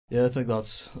Yeah, I think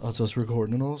that's us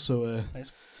recording and all. So,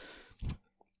 Nice.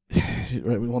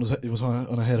 Right, we want to. It was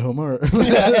on a head home, or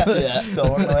yeah.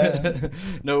 Go on away.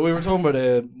 no, we were talking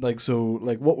about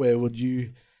what way would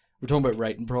you? We're talking about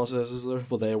writing processes there.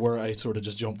 Well, they were. I sort of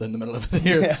just jumped in the middle of it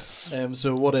here. Yeah.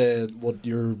 So what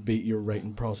your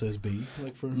writing process be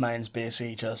like for? Mine's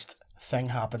basically just thing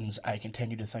happens, I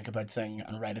continue to think about thing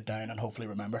and write it down and hopefully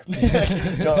remember.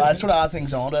 I sort of add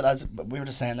things on it, as we were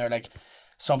just saying there, like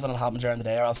something that happens during the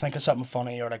day, or I'll think of something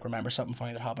funny or like remember something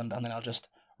funny that happened, and then I'll just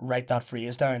write that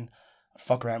phrase down,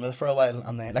 fuck around with it for a while,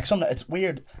 and then like it's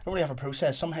weird. I don't really have a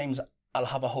process. Sometimes I'll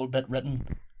have a whole bit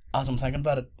written as I'm thinking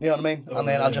about it. You know what I mean? And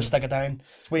then I'll just stick it down.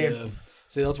 It's weird. Yeah.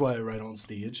 See, that's why I write on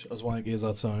stage. As wanky as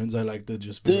that sounds, I like to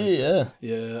just Do be you? Yeah.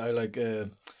 yeah. I like.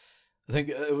 I think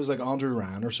it was like Andrew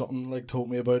Ryan or something like told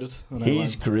me about it. And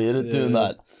He's great at doing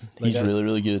that. He's really,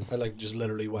 really good. I like just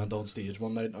literally went on stage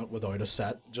one night without a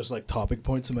set, just like topic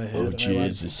points in my head. Oh, and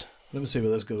Jesus. Let me see where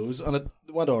this goes, and it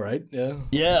went all right. Yeah.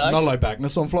 Yeah, I'm not allowed back in the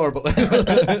sunflower, but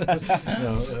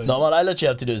no, man, I literally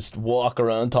have to just walk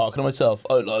around talking to myself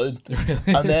out loud,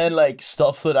 and then like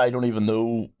stuff that I don't even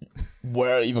know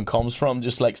where it even comes from,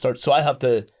 just like start. So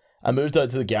I moved out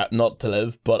to the garage, not to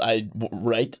live, but I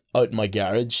write out in my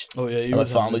garage. Oh yeah, you my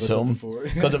family's home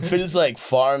because it feels like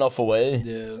far enough away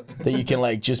that you can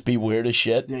like just be weird as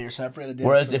shit. Yeah, you're separated. Yeah,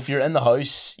 whereas if you're in the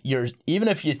house, you're even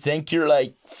if you think you're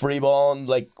like freeballing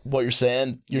like what you're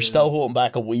saying, you're still holding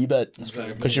back a wee bit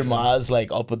because your ma's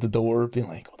like up at the door being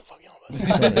like, "What the fuck are you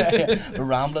on about?" The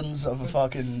ramblings of a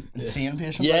fucking insane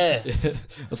patient. Yeah,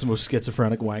 that's the most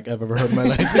schizophrenic wank I've ever heard in my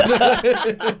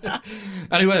life.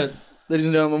 Anyway. Ladies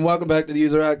and gentlemen, welcome back to the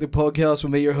User Active Podcast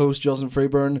with me, your host, Justin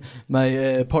Freeburn,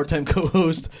 my part-time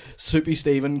co-host, Soupy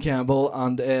Stephen Campbell,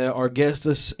 and our guest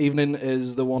this evening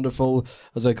is the wonderful,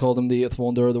 as I call him, the eighth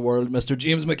wonder of the world, Mr.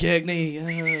 James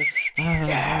McKegney.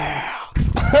 Yeah.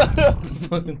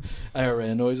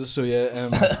 IRA noises, so yeah.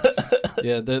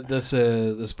 This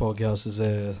podcast is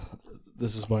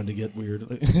this is bound to get weird.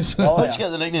 How'd you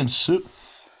get the nickname Soup?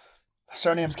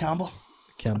 Surname's Campbell.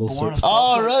 Campbell's Soup.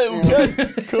 Oh, right,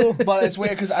 okay. Cool. But it's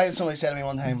weird because I had somebody say to me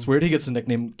one time. It's weird he gets the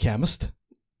nickname Chemist.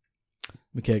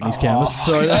 McKegney's Chemist.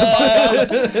 Sorry.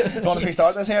 You want to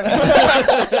restart this here?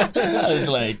 I was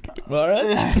like,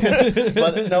 alright.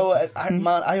 But no,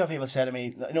 I have people say to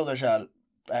me, there's a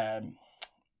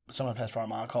someone plays for our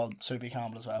man called Soupy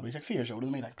Campbell as well. But he's like 4 years older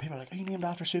than me. Like people are like, "Are you named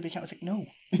after Soupy Campbell?" I was like, "No."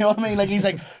 You know what I mean? Like he's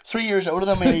like 3 years older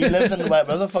than me. He lives in where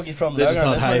the fuck he's from. They just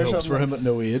had high hopes for him at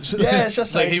no age. Yeah, it's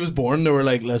just like he was born. They were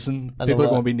like, "Listen, people are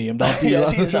going to be named after you."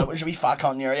 Yeah, should be fat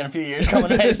continuity in a few years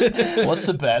coming out. What's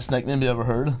the best nickname you ever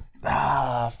heard?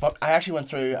 Fuck! I actually went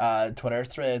through a Twitter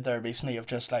thread there recently of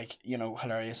just like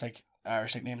hilarious like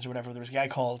Irish nicknames or whatever. There was a guy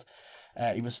called.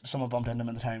 Someone bumped into him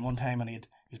in the town one time, and he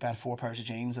was buying 4 pairs of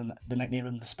jeans, and they nicknamed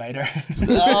him the Spider.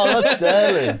 Oh, that's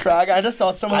deadly. Craig, I just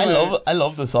thought someone. I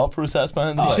love the thought process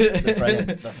behind it. They're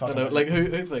brilliant. They're fucking like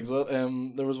who thinks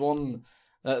that? There was one.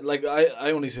 Like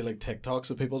I only see like TikToks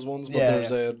of people's ones, but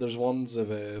there's ones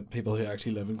of people who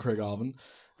actually live in Craigavon.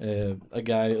 A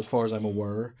guy, as far as I'm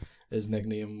aware, his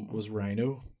nickname was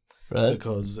Rhino. Right.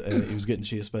 Because he was getting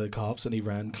chased by the cops and he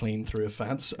ran clean through a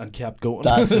fence and kept going.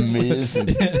 That's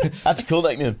amazing. That's a cool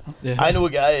nickname. Yeah. I know a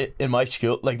guy in my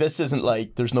school, like this isn't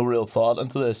like, there's no real thought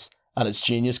into this and it's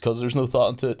genius because there's no thought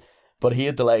into it. But he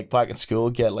had to like, back in school,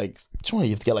 get like, do you know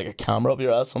you have to get like a camera up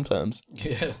your ass sometimes?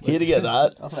 Yeah. He had to get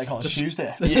that. That's what I call it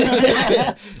Tuesday.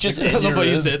 Yeah. Just I love what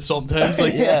you said sometimes.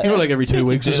 Like, you know, like every 2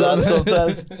 weeks or something.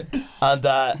 Sometimes.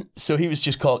 And so he was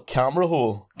just called Camera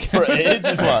Hole for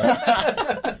ages,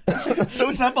 man.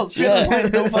 So simple. Yeah.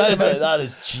 That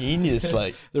is genius.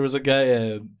 Like there was a guy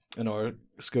in our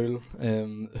school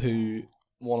who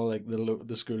one of like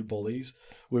the school bullies.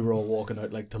 We were all walking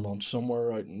out like to lunch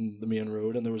somewhere out in the main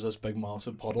road, and there was this big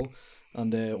massive puddle,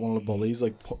 and one of the bullies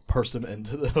like pursed him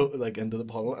into the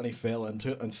puddle, and he fell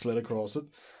into it and slid across it,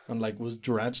 and like was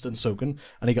drenched and soaking,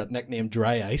 and he got nicknamed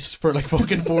Dry Ice for like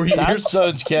fucking 4 years. That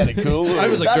sounds kind of cool. I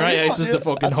was like, Dry Ice is the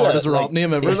fucking hardest rap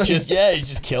name ever. He's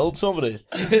just killed somebody.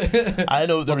 I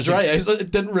know there was Dry Ice.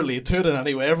 It didn't relate to it in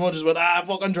any way. Everyone just went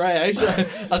fucking Dry Ice.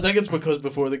 I think it's because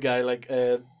before the guy like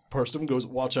pursed him, goes,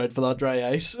 watch out for that dry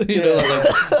ice. Know,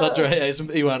 like, that dry ice.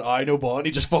 He went, I know, boy, and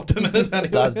he just fucked him in it anyway.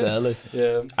 That's deadly.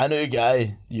 Yeah. I know a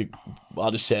guy,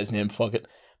 I'll just say his name, fuck it.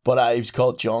 But he was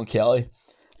called John Kelly.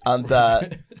 And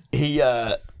he,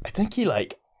 I think he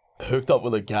like hooked up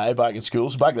with a guy back in school.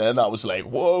 So back then that was like,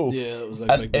 whoa. Yeah, it was like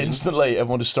and instantly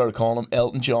everyone just started calling him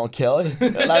Elton John Kelly.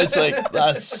 And I was like,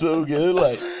 that's so good.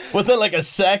 Like within like a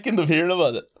second of hearing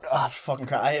about it. that's fucking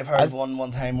crap. I have heard of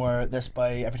one time where this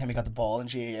boy, every time he got the ball in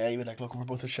GAA, he would like look over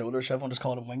both his shoulders. So everyone just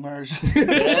called him wing mirrors.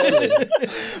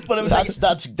 But it was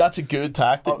that's a good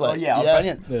tactic. Brilliant.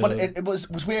 Yeah. But it was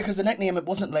weird because the nickname, it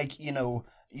wasn't like, you know,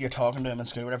 you're talking to him in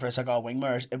school or whatever, it's like, oh, wing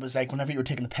mirrors. It was like whenever you were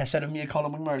taking the piss out of him, you'd call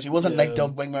him wing mirrors. He wasn't like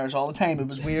dubbed wing mirrors all the time. It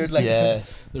was weird. Like, there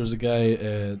was a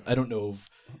guy, I don't know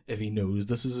if he knows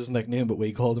this is his nickname, but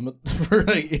we called him it for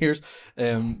like years.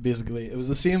 Basically, it was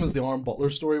the same as the Aaron Butler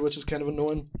story, which is kind of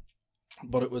annoying.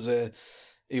 But it was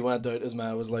he went out, his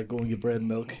man was like, go and get bread and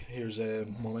milk, here's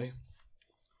money.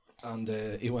 And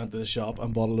he went to the shop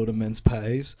and bought a load of mince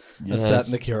pies and sat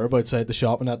in the curb outside the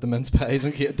shop and had the mince pies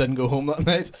and didn't go home that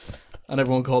night. And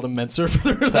everyone called him Mincer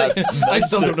for their I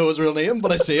still don't know his real name,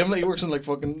 but I see him like he works in like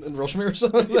fucking in Rushmere or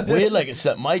something. We had like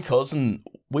my cousin,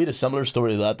 we had a similar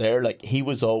story to that there. Like he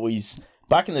was always,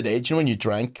 back in the day, do you know when you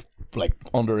drank like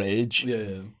underage?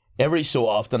 Yeah. Every so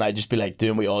often I'd just be like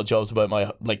doing my odd jobs about my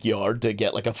like yard to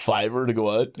get like a fiver to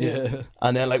go out. Yeah.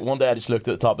 And then like one day I just looked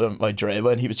at the top of my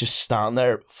driveway and he was just standing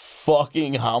there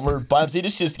fucking hammered. He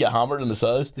just used to get hammered in the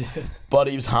house. Yeah. But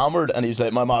he was hammered and he was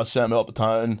like, my mom sent me up to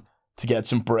town to get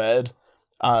some bread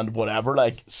and whatever,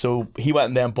 like, so he went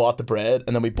and then bought the bread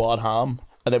and then we bought ham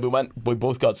and then we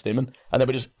both got steaming and then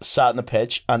we just sat in the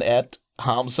pitch and ate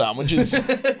ham sandwiches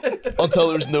until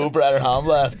there was no bread or ham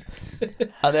left.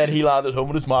 And then he landed home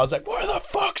and his mom was like, where the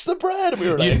fuck's the bread? And we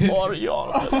were like, what are you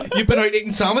on about? You've been out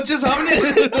eating sandwiches,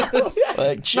 haven't you?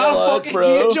 Like, chill out,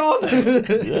 bro. John.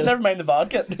 Never mind the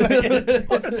vodka.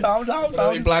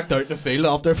 He blacked out in the field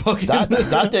after fucking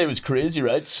that day was crazy,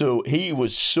 right? So he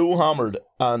was so hammered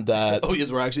and oh,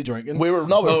 you were actually drinking? We were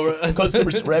not, because there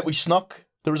was we snuck,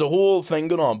 there was a whole thing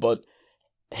going on, but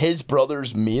his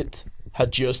brother's mate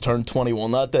had just turned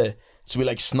 21 that day, so we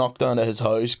like snuck down to his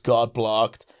house, got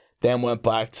blocked, then went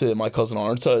back to my cousin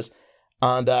Aaron's house,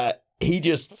 and he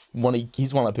just,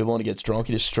 he's one of the people when he gets drunk,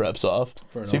 he just strips off.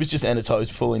 So he was just in his house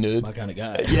fully nude. My kind of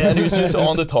guy. Yeah, and he was just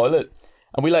on the toilet.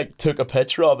 And we like took a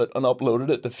picture of it and uploaded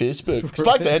it to Facebook. Because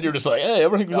back then you were just like, hey,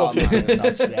 everything was on Facebook.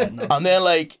 Nuts. And then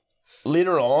like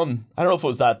later on, I don't know if it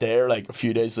was that day or like a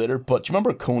few days later, but do you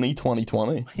remember Coney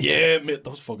 2020? Yeah, mate, that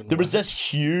was fucking There was this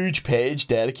huge page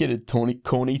dedicated to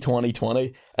Coney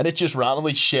 2020, and it just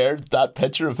randomly shared that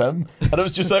picture of him. And it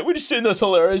was just like, we just seen this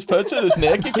hilarious picture of this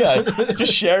naked guy.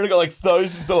 Just shared it, got like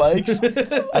thousands of likes.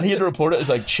 And he had to report it as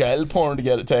like child porn to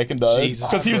get it taken down.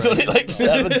 Because he was only like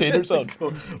 17 or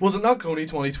something. Was it not Coney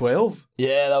 2012?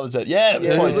 Yeah, that was it. Yeah, it was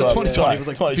 2020. It was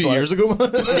like a few years ago.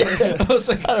 I was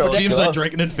like, James out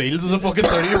drinking in fields as a fucking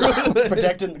 30-year-old.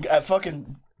 Protecting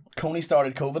fucking Coney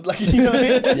started COVID, like, you know what I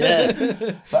mean?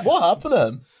 Yeah. But what happened to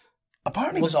him?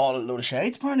 Apparently it was all a load of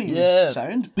shade. Apparently he was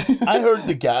sound. I heard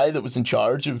the guy that was in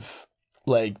charge of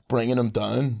like bringing him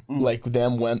down, like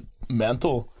them went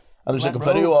mental. And there's like a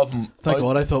video of him. Thank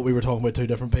God, I thought we were talking about two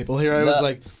different people here. I was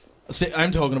like, see,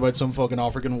 I'm talking about some fucking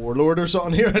African warlord or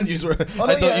something here, and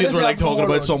I thought you were like talking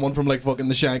about someone from like fucking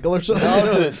the Shankill or something.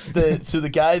 No, so the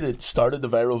guy that started the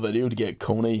viral video to get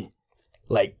Coney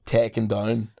like taken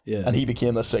down, and he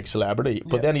became this like celebrity,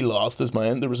 but then he lost his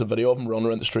mind. There was a video of him running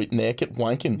around the street naked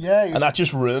wanking, and that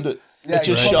just ruined it. It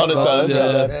just shut it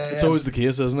down. It's always the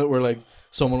case, isn't it, where like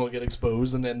someone will get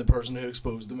exposed and then the person who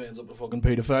exposed them ends up a fucking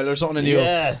paedophile or something, and you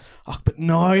go, oh, but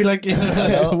now, like,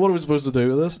 what are we supposed to do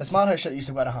with this? It's mad how shit used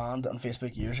to go out of hand on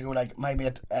Facebook years ago. Like, my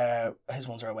mate, his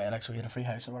ones are away, like, so he had a free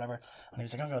house or whatever, and he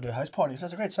was like, I'm going to do a house party. He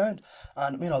says, a great sound.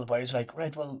 And me and all the boys were like,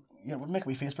 right, well, you know, we'll make a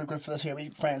wee Facebook group for this here, we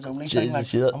friends only thing.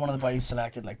 Like, and one of the boys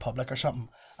selected like public or something,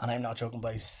 and I'm not joking,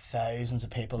 boys, thousands of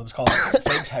people. It was called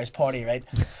Fig's House Party, right?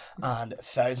 And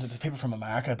thousands of people from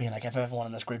America being like, if everyone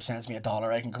in this group sends me $1,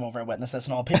 I can come over and witness this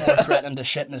and all. People were threatening to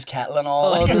shit in his kettle and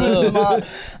all. Like, it was mad.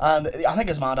 And I think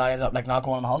his mad I ended up like not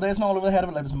going on holidays and all over the head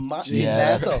of it. Like, it was mad.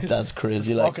 Yeah, that's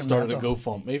crazy. Like, started a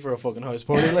GoFundMe for a fucking house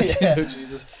party. Like, oh,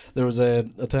 Jesus. There was a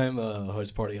time a house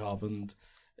party happened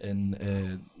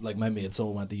in like my mates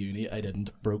all went to uni. I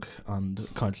didn't, broke and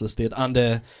council estate, and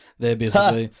they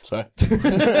basically sorry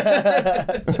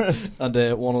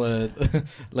and one of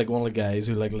the guys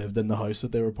who like lived in the house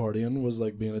that they were partying was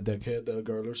like being a dickhead to a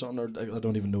girl or something, or I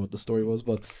don't even know what the story was,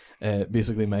 but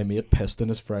basically my mate pissed in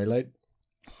his frylight.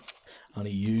 And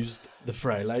he used the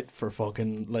frylight for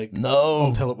fucking like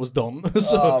until it was done.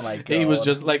 So oh my God. He was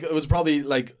just like, it was probably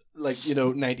like you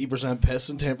know 90% piss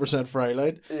and 10%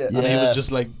 frylight. And he was just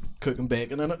like cooking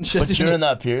bacon in it and shit. But during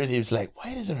that period, he was like,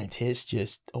 "Why does everything taste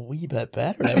just a wee bit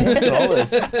better? Like, what's going on with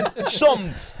this?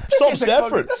 Something's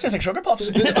different. That tastes like sugar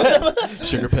puffs."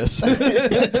 Sugar piss.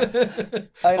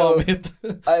 I know. Oh, mate.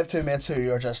 I have two mates who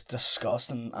are just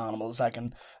disgusting animals. Like,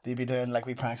 and they'd be doing like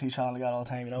we pranks each other like that all the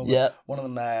time. You know. Yeah. One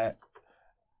of them.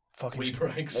 fucking We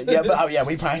pranks. Yeah, but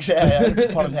we pranks. Yeah,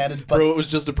 pun intended. But Bro, it was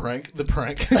just a prank. The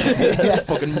prank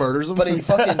fucking murders him. But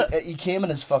he came in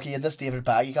his he had this David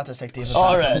bag. He got this like David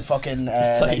All Beckham right.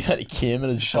 fucking He came in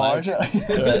his charge.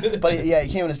 bag. But he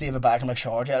came in his David Beckham like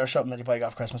charge or something that he probably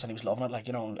got for Christmas, and he was loving it. Like,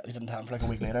 you know, he didn't have him for like a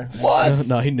week later. What?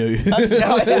 No, he knew.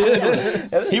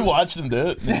 He watched him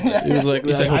do it. He was like,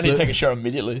 He's like, hope I need to that- take a shower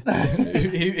immediately.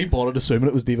 he bought it assuming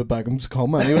it was David Beckham's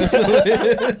cum anyway.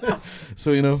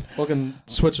 So you know, fucking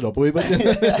switch it up a wee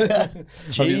bit.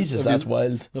 Jesus, that's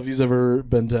wild. Have you ever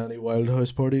been to any wild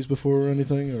house parties before or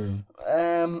anything?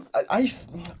 Or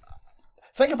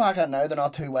Thinking back on it now, they're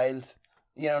not too wild.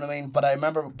 You know what I mean? But I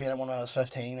remember being at one when I was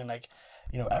 15 and like,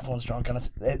 you know, everyone's drunk, and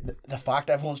the fact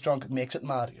everyone's drunk makes it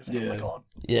mad. You're thinking, oh my god,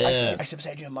 Yeah. I sit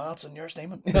beside you in mats and you're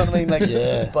steaming. You know what I mean? Like,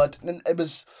 Yeah. But it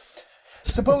was.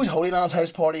 Suppose Holy Land's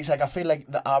house parties, like I feel like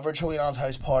the average Holy Land's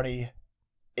house party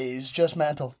is just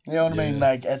mental. You know what I mean?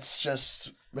 Like, it's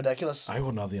just ridiculous. I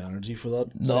wouldn't have the energy for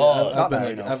that. No, See, not I've now,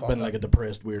 been no, I've fuck been that. like a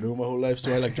depressed weirdo my whole life,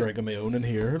 so I like drinking my own in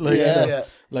here. Like, Yeah. you know, Yeah.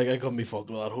 like I couldn't be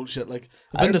fucked with that whole shit. Like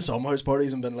I've been to some house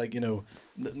parties and been like, you know,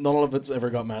 none of it's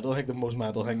ever got mental. I think the most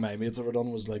mental thing my mates ever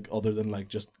done was like, other than like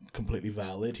just completely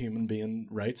violate human being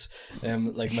rights.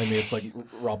 Like my mates like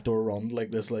wrapped around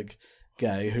like this like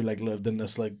guy who like lived in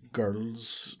this like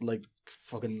girls like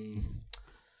fucking,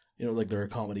 you know, like their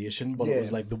accommodation, but it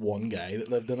was like the one guy that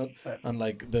lived in it. Right. And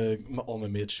like all my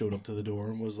mates showed up to the door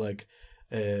and was like,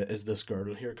 is this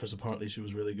girl here? Because apparently she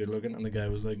was really good looking. And the guy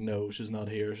was like, no, she's not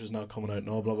here, she's not coming out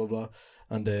now, blah blah blah.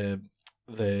 And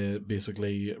they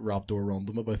basically wrapped door around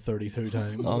them about 32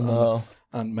 times. Oh no.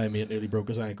 And my mate nearly broke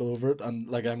his ankle over it. And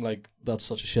like I'm like, that's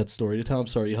such a shit story to tell. I'm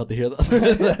sorry you had to hear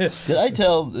that. Did I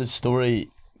tell this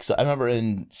story? Because I remember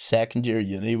in second year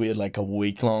uni, we had like a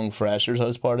week-long freshers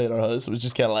house party at our house. It was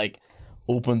just kind of like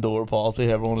open door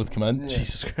policy. Everyone would come in.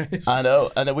 Jesus Christ. I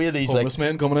know. And then we had these Homeless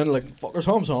men coming in like, fuckers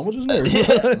home sandwiches in there. no,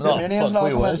 Romanians fuck, not we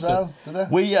come in wasted. as well, did they?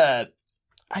 We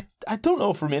I don't know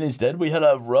if Romanians did. We had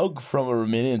a rug from a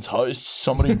Romanian's house.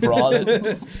 Somebody brought it.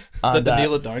 And, They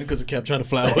nail it down because it kept trying to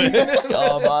fly away.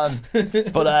 oh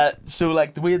man. But so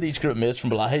like we had these group of mates from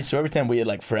Balahi, so every time we had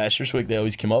like freshers week, they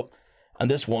always came up. And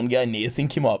this one guy, Nathan,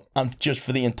 came up, and just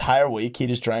for the entire week he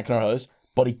just drank in our house,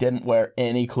 but he didn't wear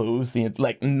any clothes,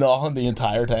 like nothing the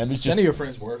entire time. He was just Any of your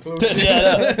friends wear clothes?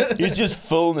 yeah, no, he was just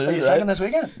full nude. Are you Right? drinking this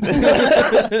weekend?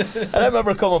 And I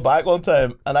remember coming back one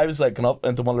time, and I was like going up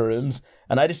into one of the rooms,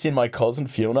 and I just seen my cousin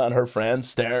Fiona and her friend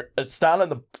standing on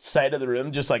the side of the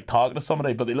room, just like talking to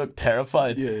somebody, but they looked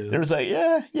terrified. Yeah. They was like,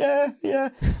 yeah.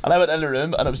 And I went in the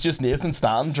room, and it was just Nathan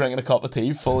standing, drinking a cup of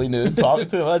tea, fully nude, talking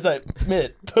to him. I was like,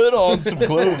 mate, put on some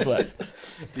clothes, like.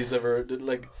 Do you ever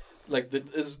do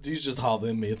you just have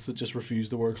them mates that just refuse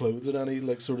to wear clothes in any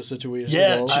like sort of situation?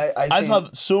 Yeah, at all? I've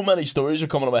had so many stories are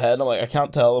coming to my head, and I'm like, I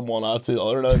can't tell them one after the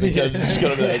other now because it's just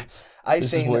gonna be like. I've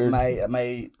This is seen weird.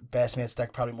 my best mate's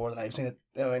dick probably more than I've seen it.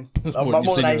 You know what I mean? It's Or more than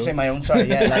more you've than seen I've your seen own. my own. Sorry,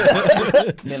 yeah,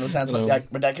 like made no sense, but No. like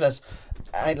ridiculous.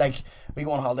 I like we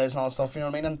go on holidays and all that stuff. You know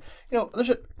what I mean? And you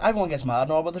know, everyone gets mad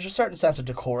and all, but there's a certain sense of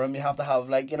decorum you have to have.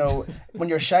 Like, you know, when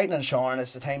you're shiting and showering,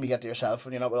 it's the time you get to yourself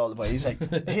when you're not with all the boys. Like,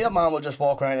 that man will just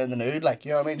walk around in the nude, like,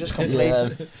 you know what I mean? Just complete. Yeah,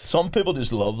 some people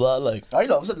just love that. Like, I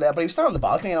loves it, but he was standing on the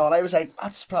balcony, you know, and I was like,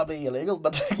 that's probably illegal,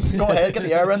 but go ahead, get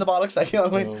the air around the bollocks, like, you know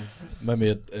what I mean?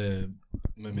 No,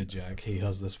 my mate Jack, he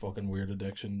has this fucking weird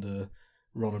addiction to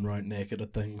running around naked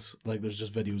at things. Like, there's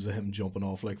just videos of him jumping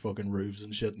off like fucking roofs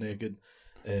and shit naked.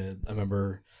 I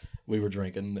remember we were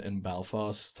drinking in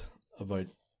Belfast about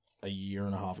a year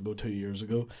and a half ago, 2 years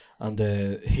ago, and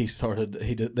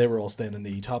they were all staying in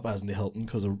the E-Top as in the Hilton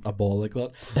because of a ball like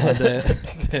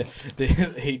that,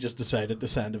 and he just decided to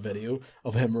send a video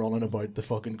of him running about the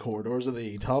fucking corridors of the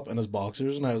E-Top in his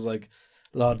boxers, and I was like,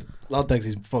 lad thinks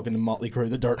he's fucking Motley Crue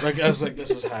the dirt. Like, I was like,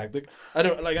 this is hectic. I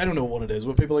don't know what it is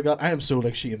with people like that. I am so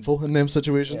like shameful in them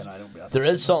situations. Yeah, no, I don't be that there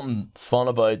is something fun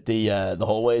about the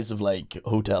hallways of like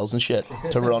hotels and shit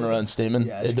to run around steaming.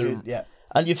 Yeah, it's They're- good, yeah.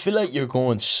 And you feel like you're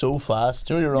going so fast.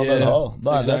 You know, you're running Yeah, down the hall.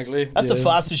 Man, exactly, That's the yeah.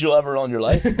 fastest you'll ever run in your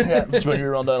life. It's when you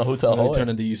run down a hotel I hallway. turn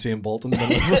into Usain Bolt in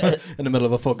the middle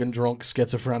of a fucking drunk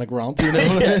schizophrenic rant, you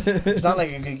know? It's not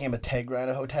like a good game of tag around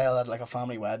a hotel at like a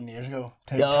family wedding years ago.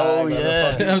 Tag, Oh, tag, whatever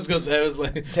yeah. the fuck. I was gonna say, I was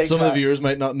like, Take some of the time. viewers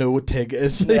might not know what TIG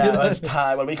is. Yeah, you know? that's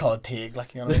tag. Well, we call it tag,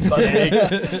 like, you know what I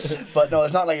mean? But no,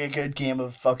 it's not like a good game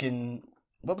of fucking.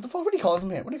 What the fuck? What do you call it from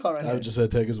here? What do you call it around I here? would just say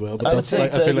TIG as well, but I would that's say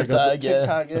like, I feel like that's tag, yeah.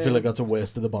 Tag, I feel like that's a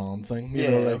west of the band thing, you Yeah,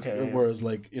 know, like okay, yeah. whereas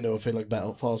like, you know, I feel like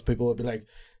Belfast people would be like,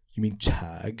 you mean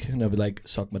tag? And I'd be like,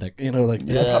 suck my dick, you know, like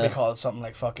They'd Yeah. probably call it something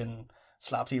like fucking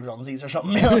slapsy runsies or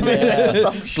something. You know what I mean?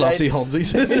 Some slopsy shite.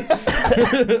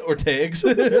 Hunsies or tags.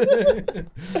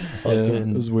 Oh,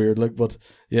 fucking. it was weird. Like, but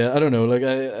yeah, I don't know. Like,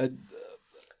 I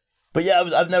But yeah,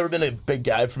 I've never been a big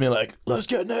guy for me. Like, let's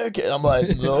get naked. I'm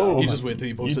like, no. you just wait till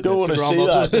you post You it don't on want to see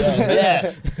Instagram.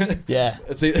 that. Yeah. Yeah. Yeah.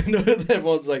 It's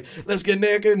everyone's like, let's get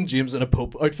naked, and James in a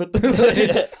Pope outfit.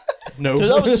 Yeah. No. So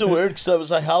that was so weird because I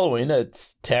was like Halloween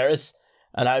at Terrace,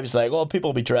 and I was like, well, people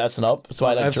will be dressing up, so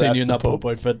I like I've dressed seen you in the that Pope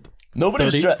outfit.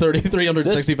 Nobody's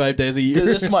 365 days a year. Dude,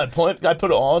 this is my point. I put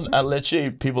it on, and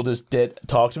literally people just did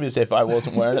talk to me as if I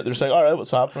wasn't wearing it. They're just like, "All right,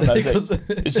 what's happening?" I was like,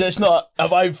 "Is this not?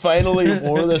 Have I finally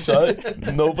wore this out?"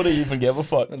 Nobody even gave a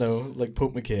fuck. I know, like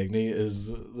Pope McKegney is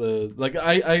the like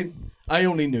I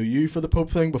only knew you for the Pope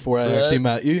thing before I actually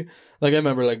met you. Like I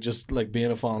remember like just like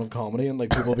being a fan of comedy and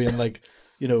like people being like,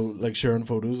 you know, like sharing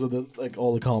photos of the like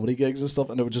all the comedy gigs and stuff,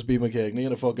 and it would just be McKegney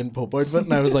in a fucking Pope outfit,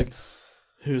 and I was like,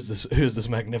 Who's this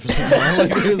magnificent man?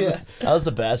 Like, That was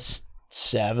the best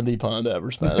 £70 I ever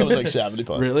spent. That was like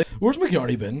 £70. Really? Where's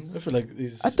McKegney been? I feel like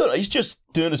he's. I thought he's just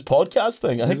doing his podcast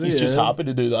thing. I think he's just happy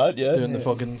to do that. Yeah, doing the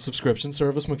fucking subsubscription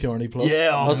service, McKegney Plus.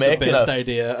 Yeah, that's the best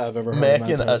idea I've ever heard.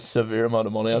 Making a severe amount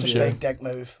of money. Such I'm a sure. big dick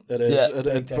move. It is. Yeah,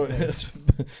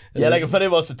 Yeah, like if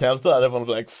anyone was to attempt that, everyone would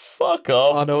be like, "Fuck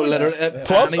off." I know, literally.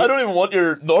 Plus, I don't even want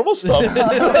your normal stuff.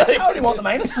 I only want the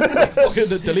minus. Fucking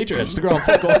delete your Instagram.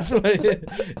 Fuck off. Like,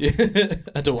 yeah,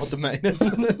 I don't want the minus.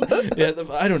 Yeah,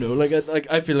 I don't know. Like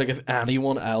I feel like if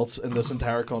anyone else in this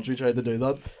entire country tried to do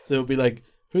that, they would be like,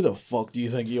 "Who the fuck do you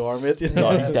think you are, mate?" You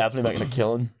know? No, he's definitely making a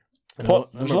killing. There's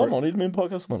a lot of money to make in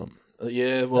podcasts with him.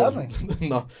 Yeah, well,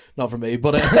 not for me,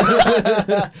 but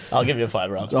I'll give you a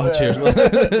 £5. Oh, cheers, man.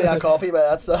 See that coffee, but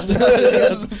that's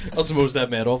That's the most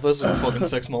I've made off this in fucking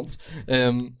 6 months.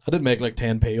 I did make like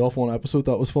 10p off one episode.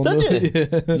 That was fun. Did you?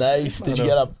 Yeah. Nice. Did you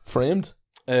get it framed?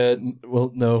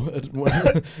 Well, no.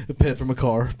 It paid for my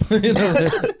car. You know,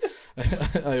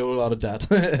 I owe a lot of debt.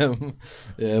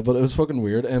 Yeah, but it was fucking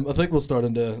weird. I think we'll start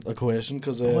into a question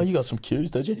because. Oh, you got some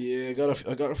cues, did you? Yeah,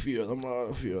 I got a few of them.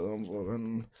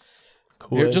 Fucking.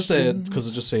 Here, just because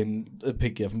I just seen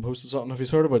Pete Giffen posted something. Have you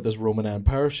heard about this Roman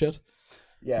Empire shit?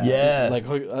 Yeah. Like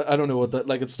how, I don't know what that.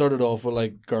 Like it started off with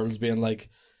like girls being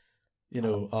like, you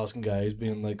know, asking guys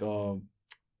being like, oh.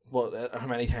 How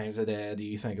many times a day do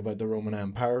you think about the Roman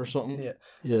Empire or something?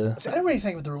 Yeah. See, I don't really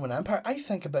think about the Roman Empire. I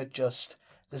think about just,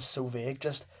 this is so vague,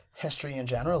 just history in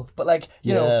general. But like,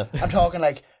 you know, I'm talking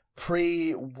like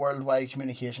pre-worldwide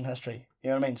communication history. You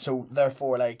know what I mean? So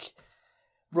therefore, like,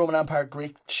 Roman Empire,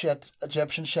 Greek shit,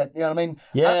 Egyptian shit. You know what I mean?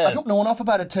 Yeah. I don't know enough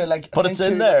about it to like. But it's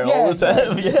in there all the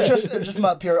time. Yeah. Just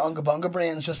my pure unga bunga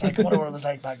brains, just like whatever it was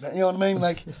like back then. You know what I mean?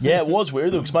 Like. Yeah, it was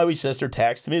weird though, because my wee sister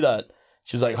texted me that.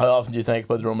 She was like, "How often do you think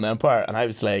about the Roman Empire?" And I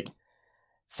was like,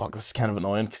 "Fuck, this is kind of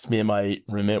annoying," because me and my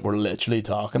roommate were literally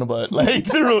talking about like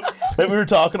like we were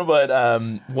talking about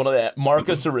one of the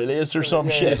Marcus Aurelius or some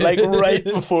shit like right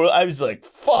before. I was like,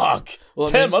 "Fuck." Well,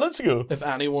 10 minutes ago. If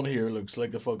anyone here looks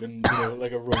like a fucking, you know,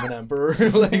 like a Roman emperor,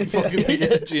 like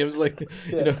fucking James, like,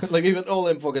 you know, like even all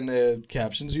them fucking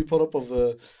captions you put up of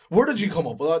the. Where did you come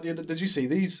up with that? Did you see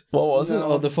these? What was it?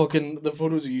 Oh, the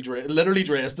photos of you literally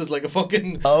dressed as like a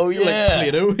fucking. Oh yeah. Like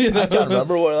Plato, you know? I can't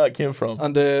remember where that came from.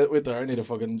 And wait there, I need to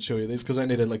fucking show you these because I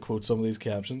need to like quote some of these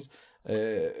captions.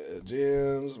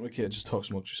 James McKegney, just talk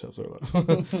amongst yourself there.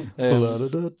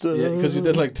 Yeah, because you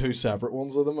did like 2 separate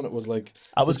ones of them, and it was like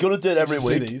I was gonna do it every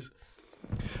week. These?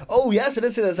 Oh yes, I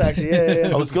did see this actually. Yeah.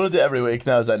 I was gonna do it every week,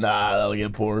 and I was like, "Nah, that'll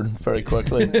get bored very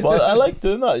quickly." But I like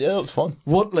doing that. Yeah, it was fun.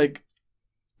 What like?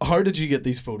 How did you get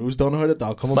these photos done? How did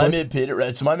that come about? My mate Peter,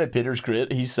 right? So my mate Peter's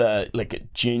great. He's like a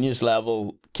genius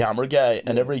level camera guy,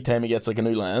 and every time he gets like a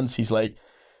new lens, he's like,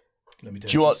 Let me "Do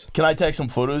you want? Can I take some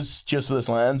photos just with this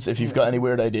lens? If you've got any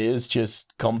weird ideas,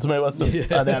 just come to me with them."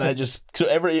 Yeah. And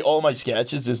then all my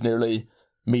sketches is nearly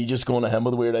me just going to him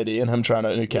with a weird idea and him trying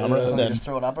out a new camera, and then just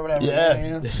throw it up or whatever.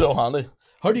 yeah, it's so handy.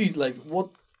 How do you like? What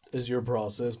is your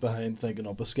process behind thinking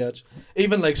up a sketch?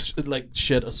 Even like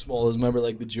shit as small as remember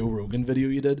like the Joe Rogan video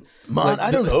you did. Man, like, I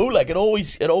don't know. Like it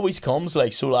always comes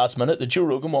like so last minute. The Joe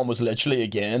Rogan one was literally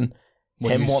again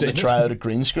him wanting to try out a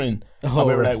green screen. And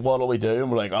we were like, "What'll we do?"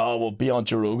 And we're like, "Oh, we'll be on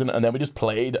Joe Rogan." And then we just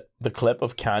played the clip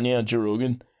of Kanye and Joe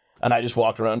Rogan. And I just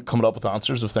walked around coming up with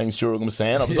answers of things Joe Rogan was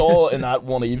saying. It was all in that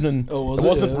one evening. Oh, it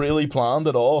wasn't really planned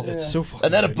at all. It's so fucking.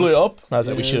 And then it blew up. And I was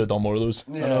like, we should have done more of those.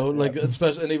 I know, like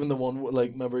especially, and even the one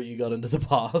like, remember you got into the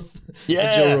bath. Yeah.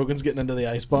 And Joe Rogan's getting into the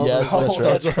ice bath. Yes, and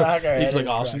that's right. He's like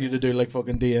asking you to do like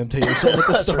fucking DMT or something at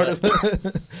the start of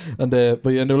it. And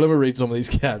but yeah, no, let me read some of these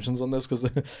captions on this because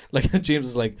like James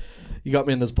is like, you got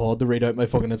me in this pod to read out my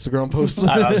fucking Instagram posts.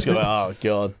 I was going, oh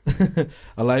god.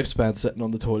 A life spent sitting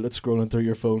on the toilet scrolling through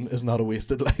your phone is not a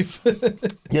wasted life.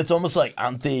 Yeah, it's almost like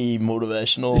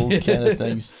anti-motivational kind of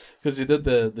things. Because you did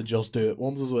the Just Do It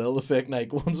ones as well, the fake Nike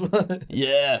ones, man.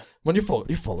 Yeah. When you're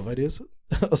full of ideas.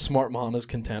 A smart man is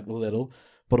content with little,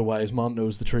 but a wise man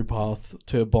knows the true path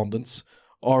to abundance.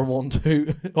 R1, 2,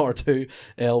 R2,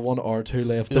 L1, R2,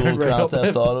 left, The down, old right, Grand up, Theft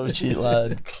left. Auto cheat,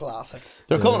 lad. Classic.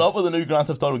 They're coming up with a new Grand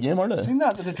Theft Auto game, aren't they? Seen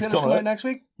that? The trailer's coming coming out out. next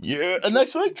week. Yeah, and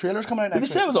next week? Trailer's coming out Did they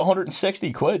next say week. it was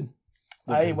 160 quid?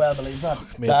 I well believe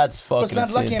that. Mate, That's Because fucking that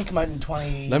game insane. came out in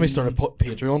 20... let me start a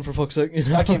Patreon for fuck's sake.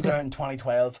 That game came out in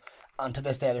 2012. And to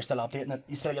this day, they're still updating it.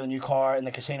 You still get a new car in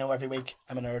the casino every week.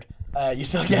 I'm a nerd. You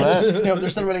still get, they're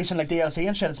still releasing like DLC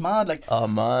and shit. It's mad. Like, Oh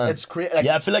man, it's great. Like,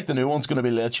 yeah, I feel like the new one's gonna be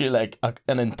literally like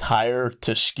an entire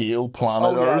to scale planet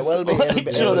oh yeah, Earth. well, it'll be, Like, it'll be,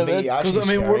 do you know it'll what I mean? be actually Because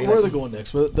I mean, scary, where are like- they going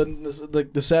next? But then,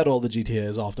 like, they said all the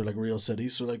GTAs after like real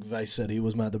cities. So like Vice City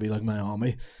was meant to be like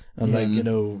Miami, and like you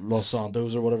know Los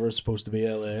Santos or whatever is supposed to be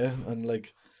LA, and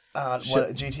like what,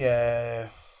 GTA...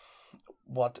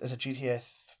 What is it? GTA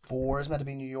 4 is meant to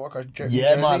be New York or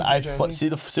Yeah, New man. Jersey? See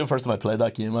the first time I played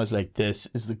that game, I was like, "This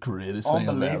is the greatest thing I've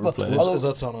ever Unbelievable. played." Although- is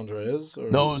that San Andreas? Or?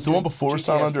 No, it was the one before GTA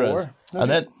San Andreas, 4. No,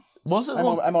 and then was it? I'm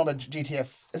one? on about GTA.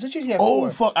 Is it GTA 4? Oh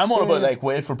fuck! I'm on about Yeah. like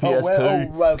wait for Oh, PS2. well,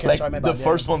 oh, right, okay, like sorry, my the bad, yeah.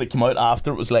 first one that came out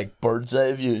after was like Bird's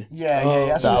Eye View,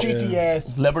 Yeah. So that-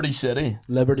 GTA Liberty City.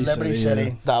 Liberty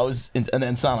City. That was, and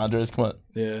then San Andreas came out,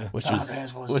 Yeah. which San was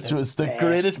Andreas was the the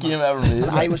greatest best, game ever made.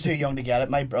 I was too young to get it.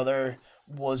 My brother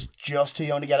was just too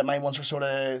young to get it. Mine once were sort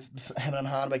of him in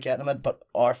hand about getting it, but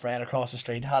our friend across the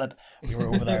street had it. We were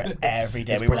over there every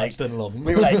day. His We were like, parents didn't love him.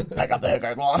 we were like, pick up the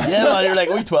hooker, go on. Yeah, man, you're like,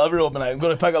 we 12-year-old, and I'm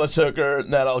going to pick up a hooker,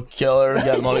 and then I'll kill her and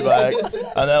get the money back, and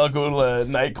then I'll go to a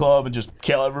nightclub and just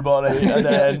kill everybody, and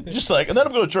then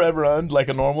I'm going to drive around like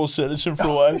a normal citizen for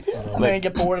a while. And then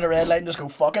get bored at a red light and just go,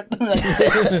 fuck it.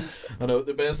 I know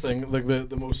the best thing, like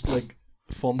the most like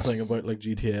fun thing about like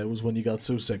GTA was when you got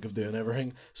so sick of doing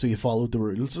everything, so you followed the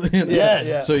rules.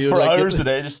 Yeah. So you For like hours a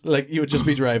day, just like you would just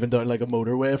be driving down like a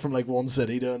motorway from like one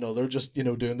city to another, just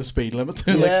doing the speed limit,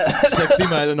 Yeah. like 60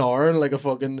 mile an hour, and like a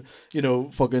fucking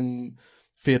fucking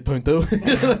Fiat Punto. me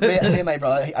and my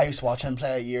brother, I used to watch him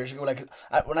play years ago. Like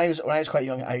when I was quite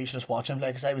young, I used to just watch him play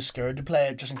because I was scared to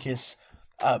play just in case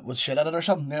I was shit at it or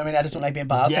something. You know what I mean? I just don't like being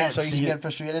bad at Yeah, things, so I used see, to get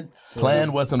frustrated.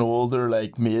 playing with an older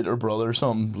like mate or brother or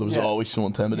something was Yeah. always so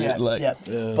intimidating. Yeah.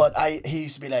 Yeah. But he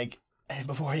used to be like,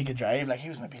 before he could drive, like he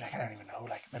was maybe like, I don't even know,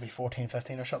 like maybe 14,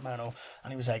 15 or something, I don't know.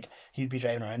 And he was like, he'd be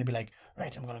driving around and be like,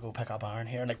 right, I'm gonna go pick up Aaron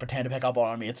here, and like pretend to pick up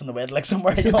our mates in the wind, like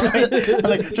somewhere, you know what I mean? And,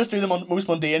 like just do the most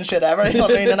mundane shit ever, you know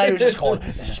what I mean? And I was just going,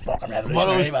 this is fucking But it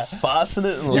revolutionary, man. was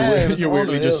fascinating. like, Yeah, it was You're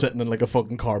weirdly unreal. just sitting in like a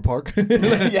fucking car park,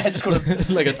 Yeah, just going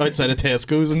to like outside of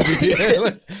Tesco's and GTA.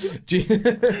 Like,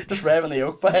 just revving the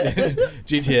yoke by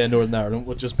GTA in Northern Ireland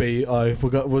would just be, we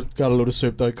got a load of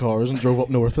souped out cars and drove up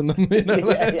north in them.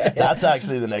 yeah. That's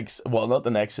actually the next. Well, not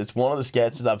the next. It's one of the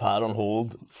sketches I've had on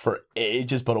hold for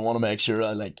ages, but I want to make sure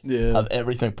I Yeah. have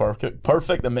everything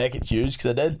perfect and make it huge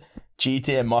because I did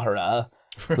GTA Mahara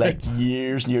like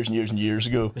years and years and years and years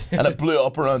ago, and it blew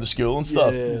up around the school and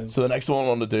stuff. Yeah. So the next one I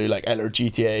wanted to do like either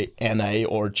GTA NA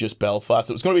or just Belfast.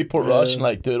 It was going to be Port Rush and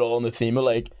like do it all in the theme of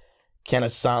like kind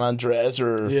of San Andreas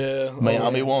or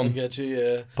Miami I one. get you,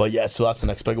 yeah. But yeah, so that's the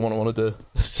next big one I want to do.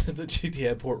 The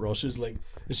GTA Port Rush is like,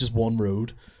 it's just one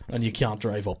road and you can't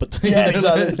drive up it. Yeah,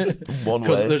 exactly. It's one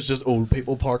Because way. there's just old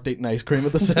people parked eating ice cream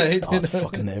at the side. Oh, it's a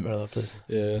fucking nightmare, that place.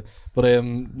 Yeah, but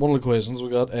one of the questions we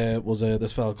got was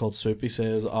this fella called Soup. He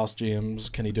says, "Ask James,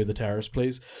 can he do the terrorist,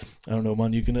 please?" I don't know,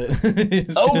 man. You can.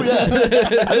 Oh yeah,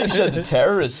 I think you said the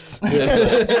terrorist.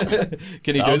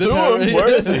 Can he I'll do the do terrorist? him. Where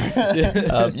is he?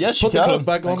 Yeah. Yes, you Put the can. cloak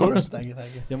back on. Of course. Thank you.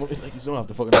 Yeah, well, like, you don't have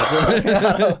to fucking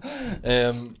answer.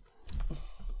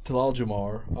 Talal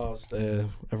Jamar asked.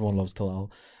 Everyone loves Talal.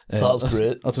 Talal's that's-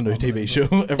 great. That's a new TV show.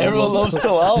 Everyone loves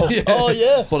Talal. Yeah. Oh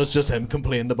yeah. But it's just him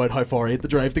complaining about how far he had to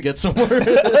drive to get somewhere.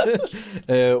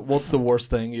 What's the worst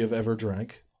thing you've ever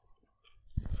drank?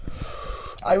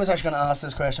 I was actually going to ask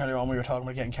this question earlier on. We were talking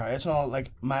about getting carry outs and all.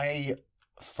 Like my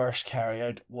first carry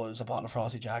out was a bottle of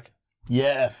Frosty Jack.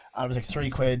 Yeah. And it was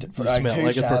like £3 for You like smelled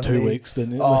like it for 2 weeks,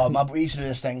 didn't you? Oh man, but we used to do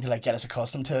this thing to like get us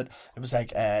accustomed to it. It was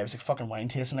like fucking wine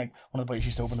tasting. Like one of the boys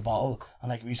used to open the bottle and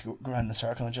like we used to go around in a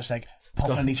circle and just like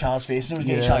puffing in each other's faces. And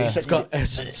we Yeah. yeah. It's got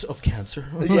essence of cancer.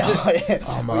 Yeah,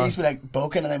 Oh, we man. used to be like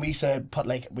boking, and then we used to put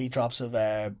like wee drops of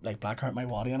like blackcurrant my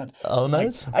waddy on it. Oh,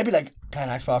 nice. Like, I'd be like playing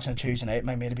Xbox on a Tuesday night.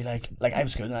 My mate would be like I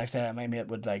was school the next day. And my mate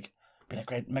would like be like,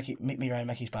 "Great, Mickey, meet me around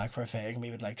Mickey's back for a fag," and we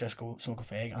would like just go smoke a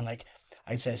fag. And like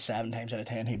I'd say 7 times out of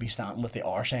 10 he'd be standing with the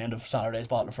arse end of Saturday's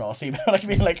bottle of Frosty, like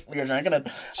being like, you're drinking it.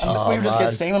 And we would just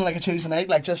get steaming like a Tuesday night,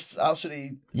 like just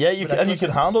absolutely. Yeah, you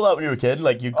could handle that when you were a kid.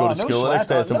 Like you'd go to school the next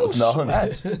day and it was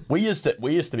nothing. We used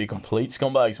to be complete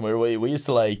scumbags when we used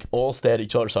to like all stay at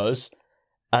each other's house.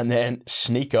 And then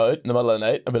sneak out in the middle of the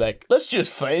night and be like, let's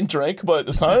just find drink about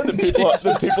the town. And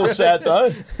people sat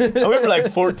down. And we were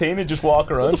like 14 and just walk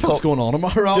around. What the fuck's going on in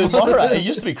Mahara? Dude, Mahara, it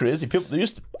used to be crazy.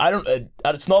 It's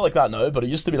not like that now, but it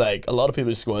used to be like, a lot of people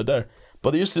used to go out there.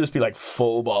 But there used to just be like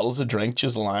full bottles of drink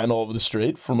just lying all over the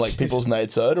street from like people's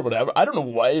nights out or whatever. I don't know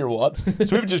why or what. So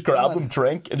we would just grab them,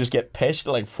 drink, and just get pissed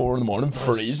at like 4 a.m,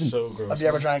 freezing. So gross. Have you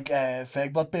ever drank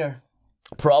fig butt beer?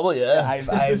 Probably, yeah.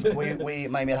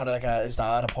 My mate had like his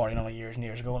dad had a party like years and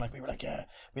years ago, and like we were like, yeah,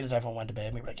 everyone went to bed,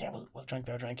 and we were like, yeah, we'll drink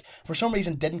their drink. For some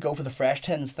reason, didn't go for the fresh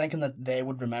tins, thinking that they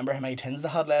would remember how many tins they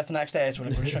had left the next day. So like,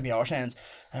 we're just drinking the arse ends,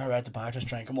 and we're out the back just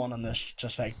drinking one, and there's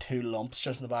just like 2 lumps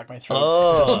just in the back of my throat.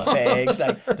 Oh, figs,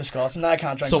 like disgusting. Now I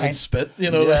can't drink. Someone pints. spit,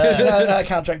 you know. Yeah. Now I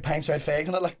can't drink pints without figs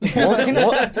in it. Like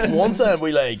one time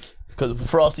we like, because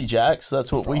Frosty Jacks,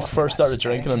 that's what we first started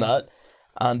drinking and that.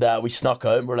 And we snuck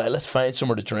out and we're like, let's find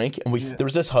somewhere to drink. And there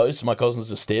was this house, my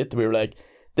cousin's estate, that we were like,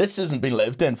 this hasn't been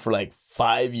lived in for like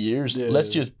 5 years. Yeah. Let's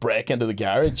just break into the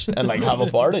garage and like have a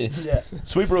party. Yeah.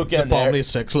 So we broke It's in a family there. of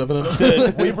 6 living in it.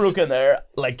 Dude, we broke in there,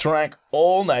 like drank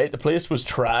all night. The place was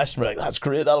trashed. And we're like, that's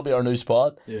great. That'll be our new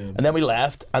spot. Yeah. And then we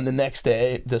left. And the next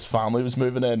day, this family was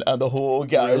moving in and the whole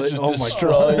garage Really? was Oh my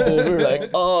destroyed. Dude. We were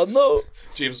like, oh no.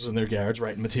 James was in their garage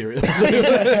writing materials.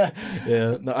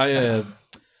 Yeah. No,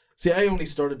 I only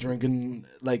started drinking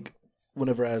like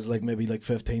whenever I was like maybe like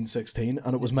 15, 16,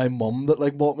 and it was my mum that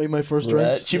like bought me my first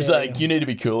drinks. She was like, you need to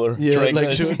be cooler. Yeah, Drink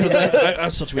like this. because I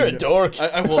was such a You're wee a dork.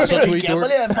 I was such a wee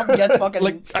dork.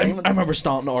 Like I remember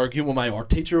starting to argue with my art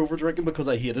teacher over drinking because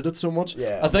I hated it so much.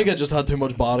 Yeah. I think I just had too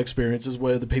much bad experiences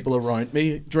with the people around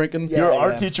me drinking. Yeah. Your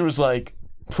art teacher was like,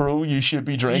 pro, you should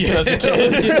be drinking as a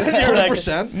kid. Yeah, You're like,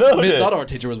 100%. no, I mean, dude. that art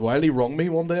teacher was wild. He rung me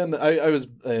one day, and I was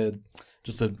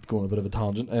just to go on a bit of a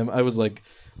tangent. I was like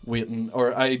waiting,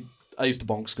 or I used to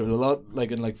bunk school a lot,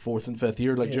 like in like 4th and 5th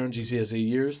year, like during GCSE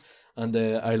years. And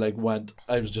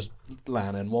I was just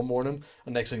lying in one morning,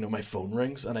 and next thing you know, my phone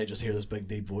rings, and I just hear this big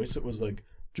deep voice. It was like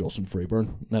Justin Freeburn,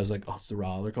 and I was like, oh, it's the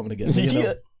Ra, they're coming to get me. You know?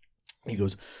 Yeah. He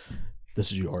goes,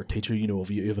 this is your art teacher. You know, if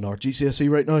you have an art GCSE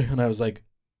right now, and I was like,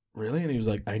 really? And he was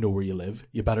like, I know where you live.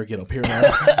 You better get up here now.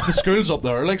 The school's up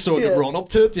there, like, so I could run up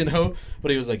to it, you know.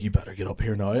 But he was like, you better get up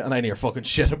here now. And I near fucking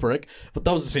shit a brick. But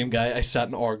that was the same guy I sat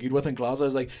and argued with in class. I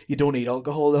was like, you don't need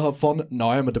alcohol to have fun.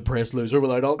 Now I'm a depressed loser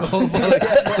without alcohol.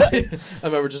 I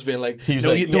remember just being like, He was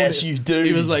no, like, you don't. yes, you do.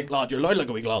 He was like, lad, you're allowed like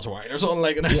a wee glass of wine or something.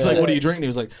 Like, and I was like, what are you drinking? He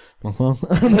was like, well.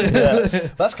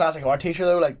 That's classic art teacher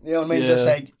though. Like, you know what I mean? Yeah. Just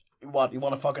like, what, you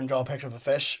want to fucking draw a picture of a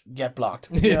fish? Get blocked.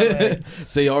 You know what I mean?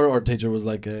 See, our art teacher was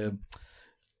like,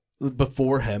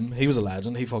 before him, he was a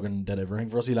legend. He fucking did everything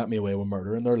for us. He let me away with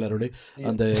murder in there, literally.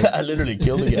 And I literally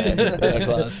killed a guy in that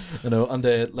class. you know, and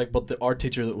like, but the art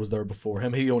teacher that was there before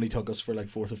him, he only took us for like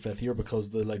 4th or 5th year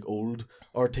because the like old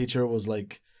art teacher was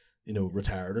like, you know,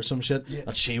 retired or some shit.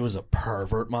 And she was a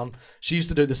pervert, man. She used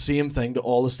to do the same thing to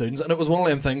all the students, and it was one of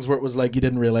them things where it was like you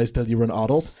didn't realize till you were an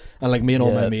adult. And like me and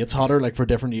all my mates had her like for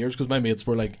different years, because my mates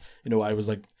were like, you know, I was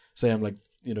like, say I'm like,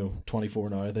 you know,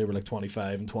 24 now, they were like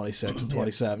 25 and 26 and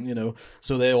 27, you know,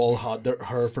 so they all had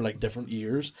her for like different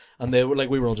years, and they were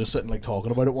like, we were all just sitting like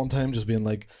talking about it one time, just being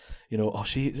like, you know, oh,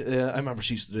 I remember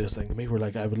she used to do this thing to me where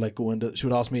like I would like go into, she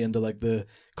would ask me into like the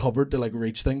cupboard to like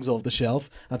reach things off the shelf,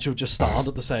 and she would just stand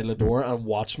at the side of the door and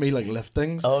watch me like lift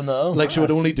things. Oh no. Like she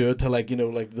would only do it to like, you know,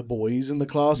 like the boys in the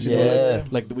class, you know,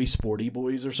 like the wee sporty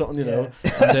boys or something, you know.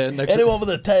 And then next anyone with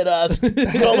a tight ass, come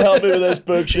help me with this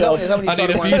bookshelf. I need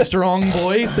a few strong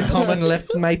boys to come and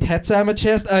lift my tits out of my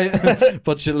chest.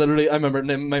 But she literally, I remember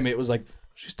my mate was like,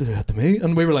 she used to do that to me,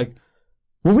 and we were like,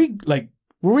 were we like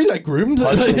groomed?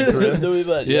 Groomed a wee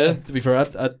bit, yeah, to be fair,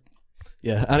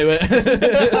 yeah, anyway.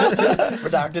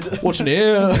 Redacted. What's your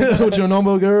name? What's your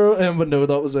number, girl? But no,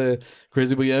 that was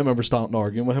crazy. But yeah, I remember starting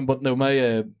arguing with him. But no,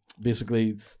 my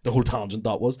basically the whole tangent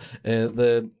that was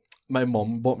my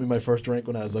mum bought me my first drink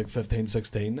when I was like 15,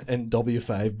 16 in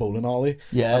W5 bowling alley.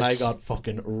 Yes. And I got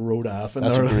fucking rode off in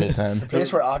That's there. a great time. The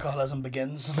place where alcoholism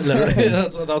begins. Literally,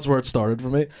 that's where it started for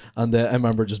me. And I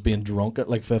remember just being drunk at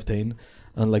like 15,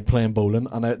 and like playing bowling,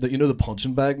 and you know the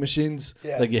punching bag machines,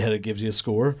 like you hit it gives you a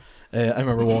score. I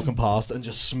remember walking past and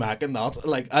just smacking that.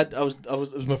 Like it was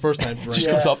my first time drinking. Just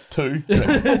comes up 2.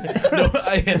 No,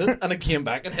 I hit it and it came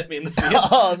back and hit me in the face.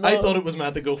 Oh, no. I thought it was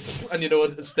meant to go, and you know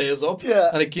it stays up. Yeah.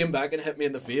 And it came back and hit me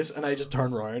in the face, and I just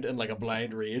turned around in like a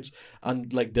blind rage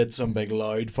and like did some big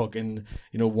loud fucking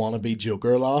wannabe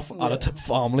Joker laugh at a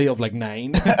family of like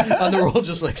 9, and they were all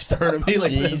just like staring at me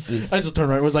like Jesus. this. I just turned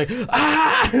around and was like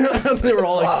and they were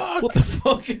all like, what the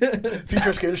fuck?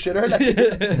 Future school shooter. I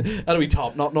had a wee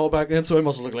top knot and all back then, so I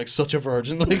must have looked like such a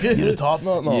virgin. Like, You had a top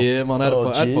knot, no? yeah, man, I had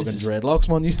fucking Jesus. dreadlocks,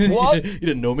 man. What? You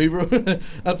didn't know me, bro. I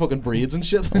had fucking braids and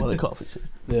shit. Well, the coffee's here.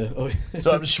 Yeah. Oh,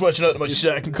 So I'm switching out to my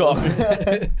second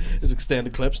coffee. his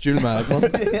extended clips, dual mag, man.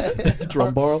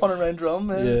 Drum barrel. 100 round drum.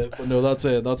 Yeah, but no,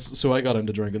 that's so I got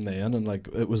into drinking then, and like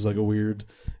it was like a weird,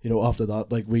 after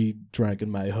that, like we drank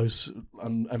in my house,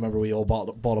 and I remember we all bought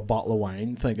a bottle of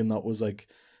wine, thinking that was like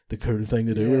the cool thing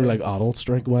to do. We were like adults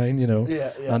drink wine,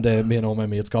 Yeah. And me and all my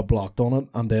mates got blocked on it,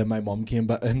 and my mum came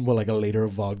back in with like a liter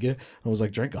of vodka, and was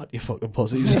like, "Drink that, you fucking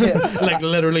pussies!" Like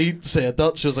literally said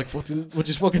that. She was like, "Fucking, would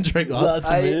you fucking drink that?" That's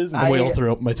amazing. And we all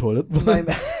threw up in my toilet.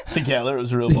 Together, it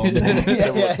was a real bond.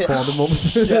 Bonding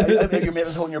moment. I think your mate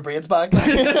was holding your braids back.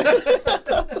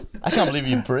 I can't believe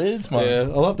you braids, man.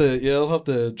 Yeah, I'll have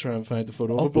to try and find the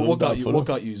photo. I'll But what got upload that what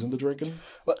got you into drinking?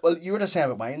 Well, you were just saying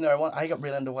about wine there. I got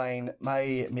real into wine.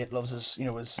 My mate loves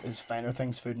his finer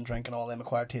things, food and drink and all them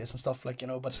acquired tastes and stuff, like,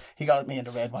 but he got me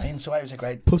into red wine, so I was like,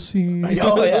 right. Pussy.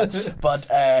 Oh yeah,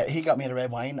 but he got me into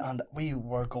red wine, and we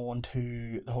were going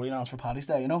to the Holy Lands for Paddy's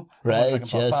Day, Right,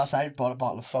 yes. yes. I bought a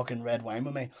bottle of fucking red wine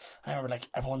with me. I remember like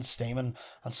everyone's steaming,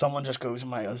 and someone just goes, it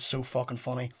was so fucking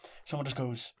funny. Someone just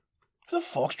goes, "Who the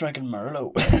fuck's drinking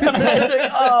Merlot?" And I was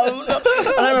like, "Oh no!"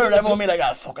 And I remember everyone being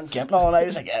like, fucking gimp now," and I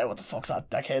was like, "Yeah, what the fuck's that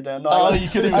dickhead doing?" No, You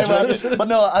couldn't even drink it. but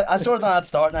no, I sort of thought I'd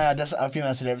start now. Just a few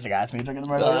minutes later, it was like, "It's me drinking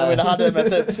the Merlot." I mean, I had to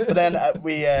admit it. But then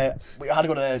we had to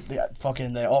go to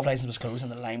the off license was closed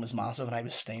and the line was massive, and I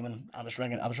was steaming. I was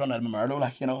running out of my Merlot,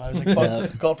 like, I was like,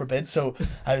 "Fuck, God forbid." So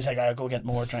I was like, "I'll go get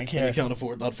more drink here." You can't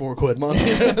afford that £4,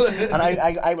 man. And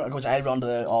I run to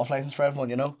the off license for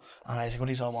everyone, and I was like, "What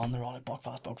are you all on?" They're all like,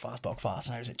 Buckfast.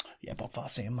 And I was like, "Yeah, Buckfast,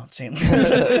 same, man, same."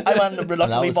 I went and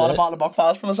reluctantly bought a bottle of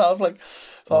Buckfast for myself, like,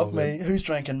 fuck me, who's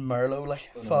drinking Merlot, like,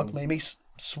 fuck me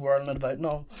swirling it about,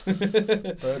 no.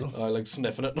 Brutal. I like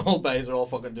sniffing it, and all guys are all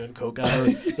fucking doing coke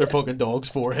at their fucking dog's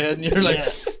forehead, and you're like,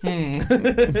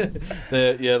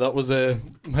 yeah, that was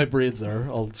my braids there.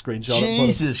 I'll screenshot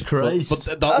Jesus it. Christ.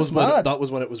 But that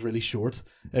was when it was really short.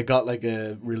 It got like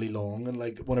really long, and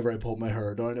like whenever I pulled my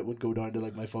hair down, it would go down to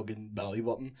like my fucking belly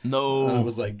button. No. And it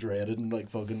was like dreaded and like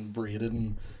fucking braided,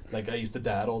 and like I used to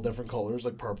dye it all different colours,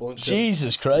 like purple and shit.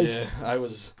 Jesus Christ. Yeah, I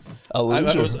was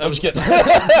getting.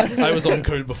 I was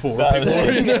uncool before.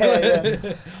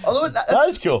 Yeah. Although That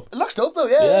is cool. it looks dope though,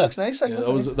 yeah. It looks nice. Like, Yeah,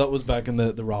 that was back in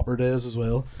the rapper days as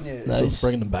well. Yeah. So Nice.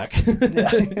 bringing them back.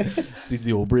 These are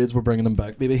the old braids. We're bringing them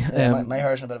back, baby. My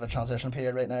hair's in a bit of a transition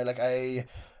period right now. Like, I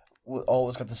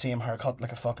always got the same haircut,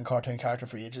 like a fucking cartoon character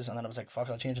for ages, and then I was like, fuck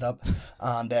it, I'll change it up.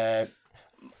 And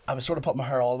I was sort of putting my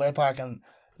hair all the way back, and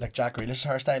like Jack Grealish's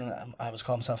hairstyle, and I was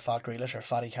calling myself Fat Grealish or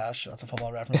Fatty Cash. That's a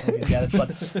football reference if you get it. But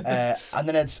and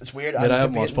then it's weird. I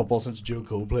haven't watched football since Joe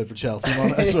Cole played for Chelsea,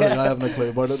 man. I swear I haven't a clue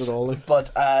about it at all. Like.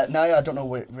 But now I don't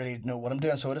really know what I'm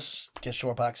doing, so I just get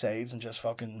short back sides and just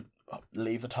fucking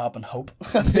leave the top and hope.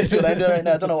 That's what I'm doing right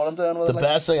now. I don't know what I'm doing with The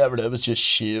best thing I ever did was just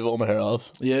shave all my hair off.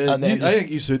 Yeah, And then I think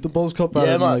you suit the buzz cut better.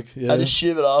 Yeah, than, man. like, yeah. I just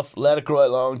shave it off, let it grow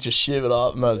out long, just shave it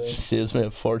off, and it just saves me a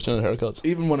fortune in haircuts.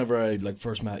 Even whenever I like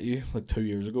first met you, like 2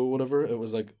 years ago, or whatever, it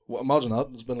was like, imagine that.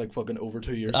 It's been like fucking over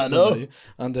 2 years I since know. I met you,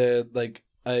 and like.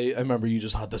 I remember you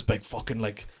just had this big fucking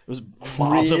like it was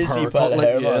massive Crazy haircut, pile of like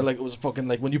hair, yeah, man. like it was fucking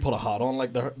like when you put a hat on,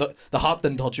 like the hat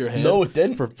didn't touch your head. No, it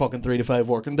didn't. For fucking 3 to 5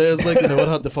 working days, like it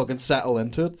had to fucking settle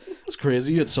into it. It's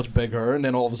crazy. You had such big hair, and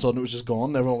then all of a sudden it was just gone.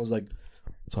 And everyone was like,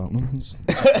 "What's happening?"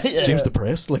 Seems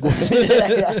depressed. Like what's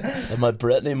And my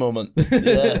Britney moment.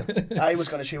 Yeah. I was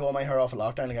gonna shave all my hair off at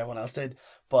lockdown like everyone else did,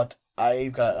 but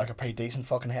I've got like a pretty decent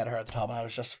fucking head of hair at the top, and I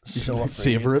was just so afraid.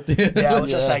 savor it. Yeah, I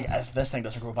was just Yeah. like, if this thing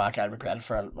doesn't grow back, I regret it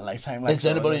for a lifetime. Like, Is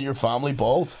anybody in your family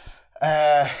bald?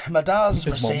 my dad's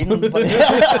His mum. receding,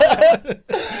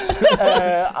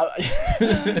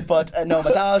 but no,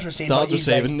 my dad's receding. but Dad's he's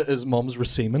like- receiving, his mum's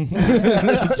receiving.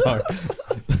 Sorry.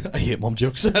 I hate mum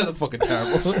jokes. They're fucking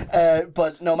terrible.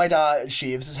 but no, my dad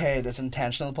shaves his head. It's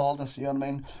intentional baldness, you know what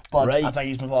I mean? But Right. I think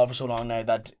he's been bald for so long now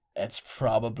that it's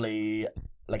probably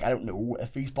like I don't know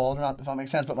if he's bald or not, if that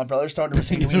makes sense. But my brother's starting to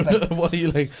recede a wee bit. What are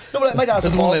you like? No, but my dad's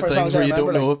There's bald one for of as them long things as I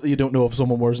where remember. you don't know if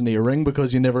someone wears an earring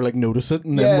because you never like notice it,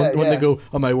 and then when they go,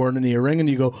 "Am I wearing an earring?" and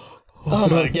you go, Oh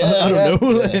my god! I don't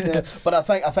know. Yeah. But I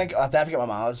think I definitely get my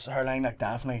mom's hairline, like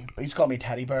definitely. They used to call me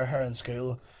teddy bear hair in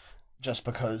school, just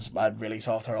because I had really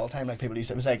soft hair all the time. Like people used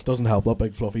to, it was like, Doesn't help that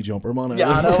big fluffy jumper, man. yeah,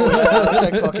 I know,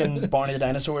 like fucking Barney the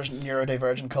dinosaur's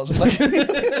neurodivergent cousin. Like,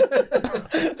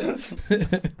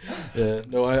 yeah,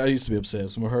 no, I used to be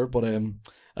obsessed with her, but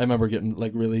I remember getting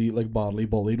like really like badly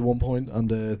bullied one point, and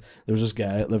there was this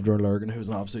guy that lived around Lurgan who was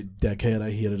an absolute dickhead.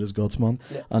 I hated his guts, man.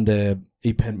 Yeah. And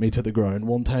he pinned me to the ground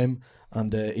one time,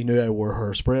 and he knew I wore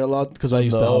hairspray a lot because I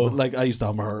used to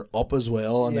have my hair up as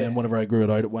well, and then whenever I grew it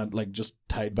out, it went like just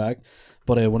tied back.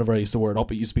 But whenever I used to wear it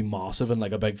up, it used to be massive and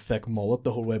like a big thick mullet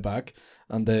the whole way back.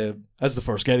 And I was the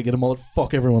first guy to get a mullet.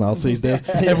 Fuck everyone else these days.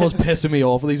 Everyone's pissing me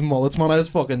off with these mullets, man. I was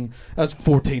 14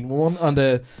 with one,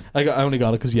 and I only got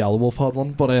it because Yellow Wolf had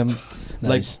one. But Nice.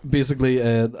 like basically,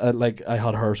 like I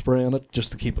had hairspray in it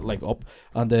just to keep it like up,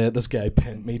 and this guy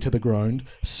pinned me to the ground,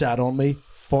 sat on me,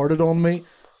 farted on me,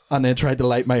 and then tried to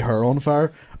light my hair on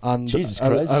fire. And Jesus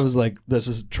Christ. I was like, this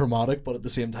is traumatic, but at the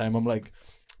same time, I'm like,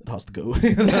 it has to go.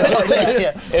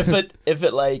 yeah. If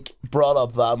it like brought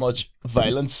up that much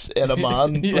violence in a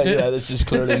man, like this is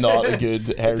clearly not a good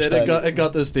hairstyle. Then it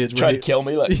got to the stage where Tried to kill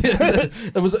me, like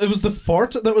it was the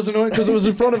fart that was annoying because it was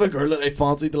in front of a girl that I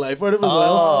fancied the life out of as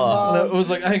well. And it was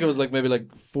like, I think it was like maybe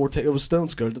like 14. It was still in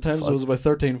school at the time, so it was about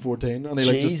 13, 14, and he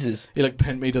like Jesus. he like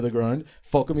pinned me to the ground.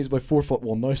 Fuck him, he's about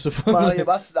 4'1" now. So Well, yeah,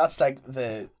 that's like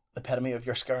the epitome of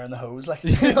your scouring the hose, like.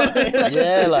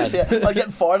 Yeah, like Like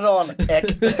getting farted on,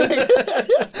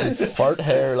 ick. fart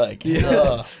hair, like and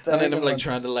then I'm like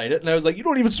trying to light it, and I was like, "You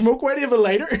don't even smoke. Why do you have a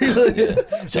lighter?"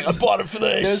 It's like, I bought it for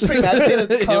this. It's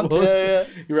premeditated. It cunt. was.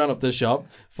 He ran up to the shop.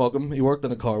 Fuck him. He worked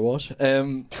in a car wash.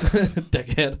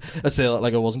 Dickhead. I say that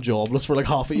like I wasn't jobless for like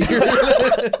half a year.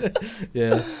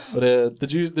 Yeah. But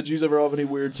did you ever have any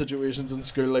weird situations in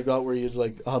school like that where you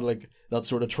like had like that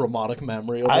sort of traumatic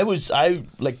memory of it? I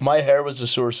like my hair was a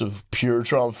source of pure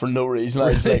trauma for no reason.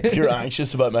 I was like pure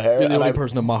anxious about my hair. You're the and only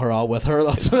person in Mahara with her.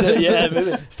 That's yeah,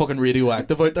 maybe. Fucking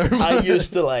radioactive out there. Man. I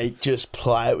used to like just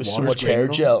ply it with so Water's much draining hair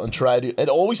them. gel and try to. It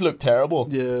always looked terrible.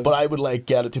 Yeah. But I would like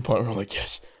get it to a point where I'm like,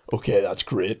 yes, okay, that's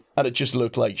great, and it just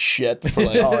looked like shit for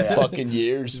like fucking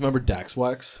years. Just remember Dax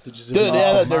Wax? Did you see? Dude,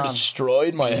 that? they're man.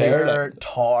 destroyed my hair. Hair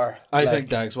tar. I Like, think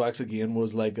Dax Wax again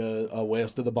was like a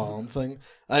west of the bomb thing.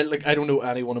 I don't know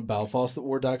anyone in Belfast that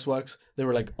wore Dax Wax. They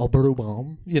were like Alberto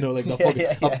Bomb, like that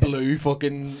fucking a blue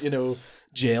fucking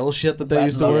gel shit that they Red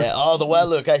used to wear. Yeah. Oh, the well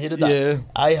look, I hated that. Yeah.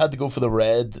 I had to go for the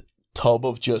red tub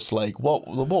of just like what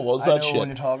was I that know shit? when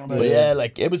you're talking about But it. yeah,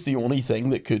 like it was the only thing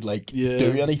that could like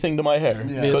do anything to my hair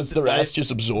Yeah. because the rest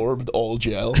just absorbed all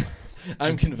gel.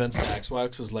 I'm convinced Dax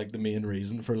Wax is like the main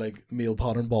reason for like male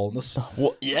pattern baldness.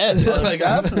 What? Yeah, Like,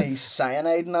 Definitely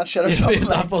cyanide and that shit or something.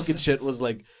 that fucking shit was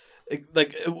like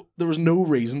there was no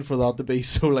reason for that to be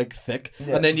so like thick.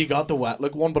 Yeah. And then you got the wet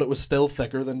look one, but it was still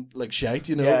thicker than like shite.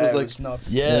 Yeah, it was like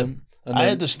nuts. yeah. and I then-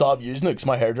 had to stop using it because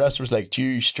my hairdresser was like, "Do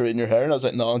you straighten your hair?" And I was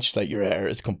like, "No." And she's like, "Your hair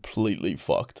is completely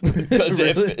fucked," because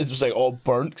Really? it was like all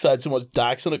burnt because I had so much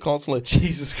Dax in it constantly.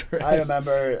 Jesus Christ. I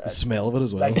remember the smell of it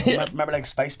as well. like remember like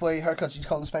Spice Boy haircuts. You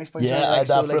call them Spice Boys. Yeah, right? I had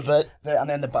that for a bit. And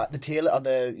then the tail or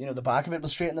the back of it was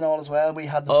straightened and all as well. We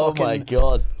had the Oh fucking my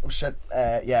god! oh shit.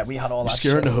 Yeah, we had all You're that.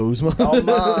 scaring shit. the hose, man. Oh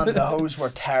man, the hoes were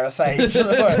terrified.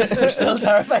 They're still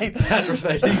terrified.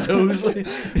 Petrified these hose. Like.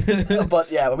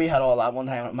 But yeah, we had all that one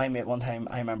time. My mate one time,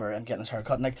 I remember him getting his hair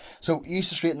cut. And like, so you used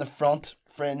to straighten the front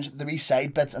fringe, the wee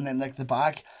side bits, and then like the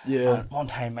back. Yeah. And one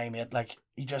time, my mate, like,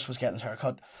 he just was getting his hair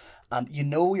cut, and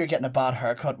you're getting a bad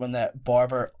haircut when the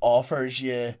barber offers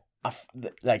you a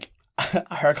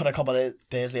haircut a couple of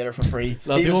days later for free.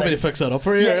 Lad, He do you was want me like- to fix that up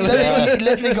for you? Yeah, Like- he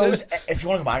literally goes, if you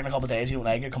want to go back in a couple of days, you don't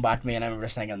like it, come back to me. And I remember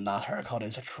just thinking, that haircut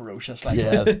is atrocious. Like,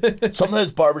 Yeah,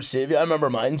 sometimes barbers save you. I remember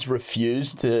mine's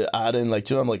refused to add in like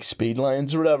like speed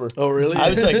lines or whatever. Oh really? I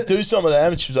was like, do some of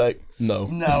them, and she was like, no.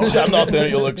 No. She said, I'm not doing it.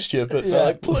 You look stupid. Yeah. I'm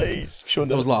like, please. Showing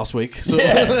that was last week. So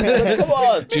Yeah, come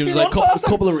on. she was me like, run faster."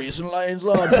 couple of racing lines,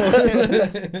 lad.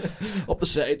 Up the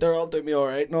side there, I'll do me all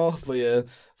right now. But yeah,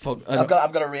 fuck. I've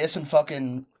got a race in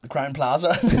fucking the Crown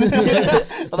Plaza. For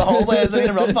the whole way, I need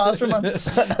to run faster, man.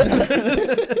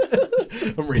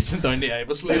 I'm racing down the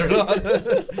Ibis later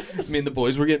on. Me and the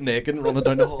boys were getting naked and running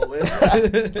down the hallways.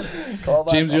 Call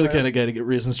back, James, you're the okay. kind of guy to get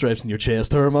racing stripes in your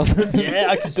chest hair, man. Yeah,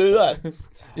 I could do that.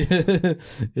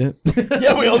 yeah.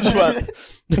 Yeah, we all just went.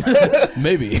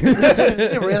 Maybe. You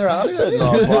raise her hand. That's a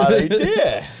not a bad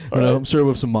idea. I know, I'm sure we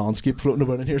have some Manscaped floating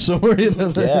about in here somewhere. You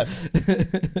know? Yeah.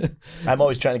 I'm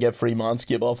always trying to get free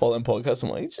Manscaped off all them podcasts. I'm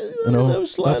like, I know.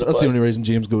 That's the only reason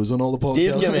James goes on all the podcasts.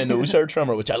 Dave gave me a nose hair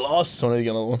trimmer, which I lost, so I need to get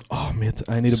another one. Oh, mate,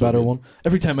 I need a better one.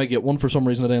 Every time I get one, for some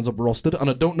reason, it ends up rusted, and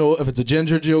I don't know if it's a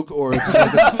ginger joke or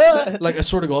it's like I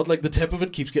swear to God, like the tip of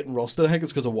it keeps getting rusted. I think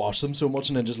it's because I wash them so much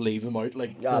and then just leave them out.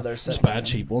 Like, Yeah, there's just bad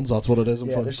cheap ones. That's what it is.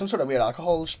 Yeah, there's some sort of weird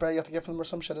alcohol spray you have to get from them or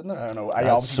some shit, isn't there? I don't know. I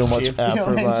That's obviously so much shave, you know effort, what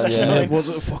I mean? man, So, yeah. you know what I Like, mean? was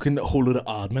it a fucking whole load of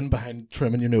admin behind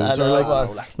trimming your nose? I Or know,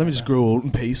 like, man. let me just grow old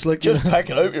in peace. Like, Just pick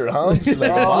it out with your hands.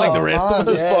 Like, Oh, like the rest of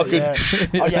man, it is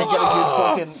fucking- Oh, yeah, you get a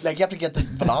good fucking. Like, you have to get the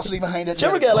velocity behind it. Do you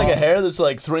ever get like a hair that's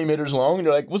like 3 meters long and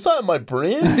you're like, was that in my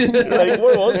brain? You're like,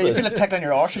 where was Yeah, you it? feel it tickling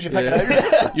your arse as you pick Yeah.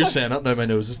 it out. You're saying it now. My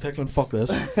nose is tickling. Fuck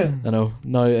this. I know.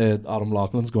 Now Adam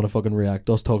Laughlin's going to fucking react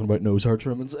to us talking about nose hair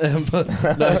trimmings.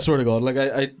 But no, I swear to God, like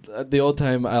I the odd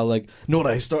time I'll like. No, what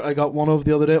I got one of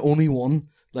the other day. Only one.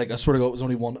 Like I swear to God, it was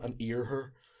only one an ear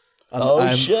hair. And Oh,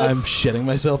 I'm shit. I'm shitting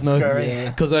myself now. Scary.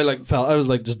 Because I like felt I was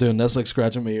like just doing this like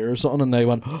scratching my ear or something, and I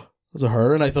went. Was it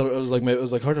her? And I thought it was like,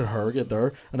 how did her get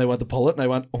there? And I went to pull it, and I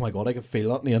went, oh my God, I could feel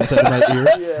that in the inside of my ear.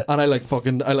 Yeah. And I like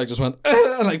just went,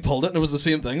 and like pulled it, and it was the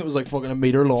same thing. It was like fucking a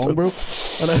meter long, bro.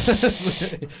 And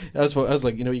I was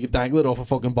like, you know, you could dangle it off a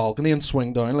fucking balcony and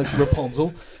swing down like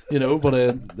Rapunzel, you know. But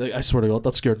I swear to God,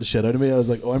 that scared the shit out of me. I was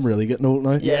like, oh, I'm really getting old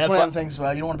now. Yeah, it's if one I- of them things as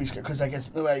well. You don't want to be scared because I guess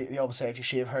the way they always say if you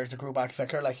shave hairs to grow back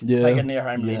thicker, like Yeah. if I get near her,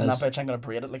 I'm leaving that Yes. bitch. I'm gonna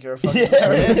braid it like you're a fucking. Yeah.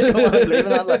 I'm leaving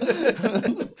that.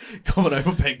 Like. Coming out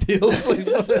with pigtails.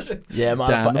 Like, Yeah, man.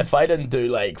 Damn. If I didn't do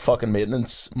like fucking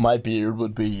maintenance, my beard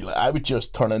would be like, I would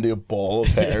just turn into a ball of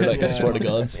hair. Like, I swear to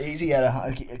God. It's easy out of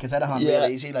hand. It gets out of hand Yeah.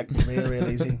 real easy, like real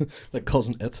easy. like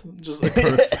cousin it, just like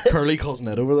curly cousin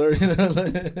it over there. You know?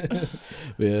 But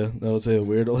yeah, that was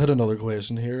weird. I'll hit another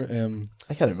question here.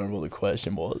 I can't remember what the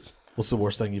question was. What's the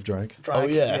worst thing you've drank? Drank, Oh,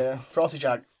 yeah. Frosty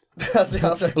Jack. That's the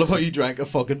answer. I love how you drank a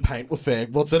fucking pint with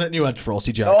fag butts in it and you went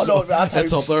Frosty Jack. Oh no, that's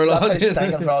it's how, up there, that's how lad.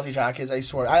 stinking Frosty Jack is, I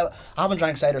swear. I haven't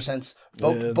drank cider since.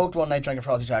 Yeah. Booked one night drinking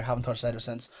Frosty Jack, haven't touched cider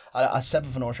since. I sipped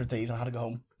of an Orchard Thieves and I had to go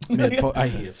home. Mate, I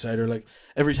hate cider. Like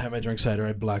every time I drink cider,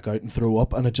 I black out and throw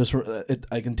up, and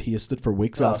I can taste it for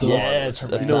weeks Oh, after. yeah, that. it's you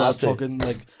know that's nasty. fucking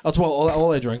like that's why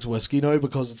all I drink's whiskey now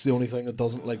because it's the only thing that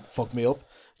doesn't like fuck me up.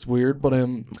 It's weird, but I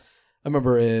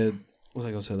remember what was I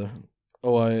gonna say there?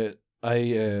 Oh,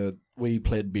 we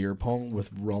played beer pong with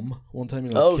rum one time.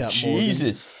 You know, Oh, Captain Morgan.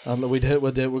 Jesus. And we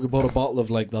bought a bottle of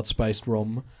like that spiced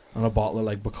rum and a bottle of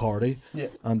like Bacardi. Yeah.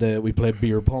 And we played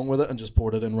beer pong with it and just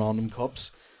poured it in random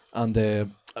cups.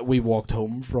 And we walked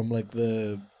home from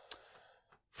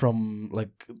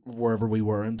wherever we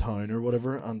were in town or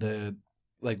whatever. And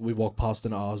like we walked past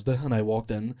an Asda and I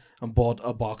walked in and bought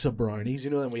a box of brownies.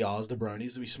 You know, and we Asda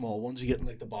brownies, the wee small ones you get in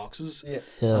like the boxes. Yeah.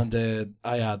 Yeah. And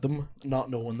I had them, not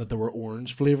knowing that they were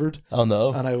orange flavoured. Oh,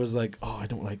 no. And I was like, oh, I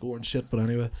don't like orange shit. But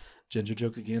anyway, ginger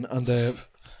joke again. And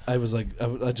I was like,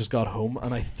 I just got home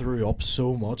and I threw up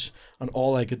so much. And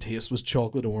all I could taste was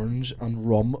chocolate orange and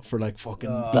rum for like fucking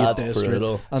 8 That's days straight.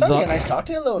 brutal. And Sounds like a that, nice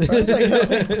cocktail though. It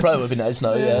sounds like, Probably would be nice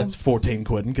now, yeah. it's 14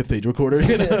 quid in Cathedral Quarter.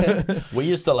 You know? We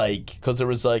used to because there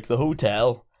was like the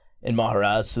hotel in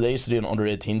Maharaj, so they used to do an under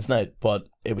 18s night, but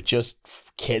it was just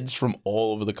kids from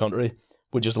all over the country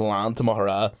would just land to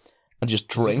Maharaj and just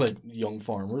Just drink. like young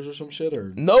farmers or some shit.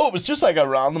 Or No, it was just like a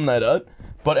random night out.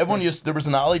 But everyone there was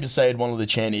an alley beside one of the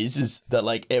Chineses that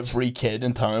like every kid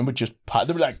in town would just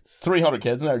there were like 300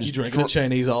 kids in there. you Just drinking a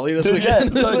Chinese ollie this yeah,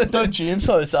 weekend? down James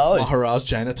House alley. Maharaj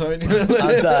Chinatown.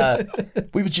 And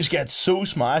we would just get so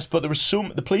smashed, but there was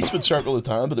the police would circle the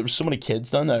town, but there were so many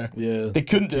kids down there. Yeah. They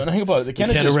couldn't do anything about it. They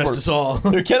kind of Can't just arrest were, us all. they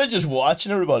were kind of just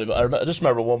watching everybody. But I just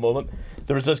remember one moment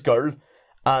there was this girl,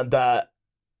 and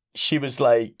she was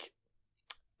like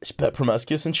a bit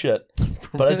promiscuous and shit.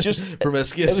 But it's just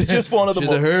Promiscuous. it was just one of the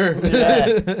She's a her. yeah,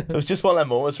 it was just one of them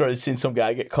moments where I'd seen some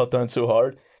guy get cut down so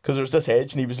hard because there was this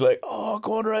hedge, and he was like, "Oh,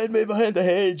 go on, ride me behind the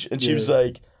hedge," and she Yeah. was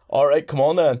like, "All right, come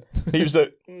on then." And he was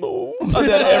like, "No," and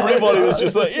then everybody was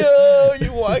just like, "Yo,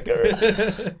 you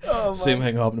whacker!" Oh, man. Same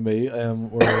thing happened to me.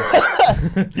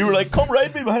 Where You were like, "Come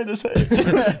ride me behind this hedge."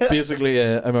 basically,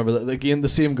 I remember that again. The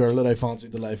same girl that I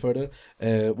fancied the life out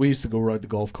of. We used to go around the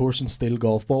golf course and steal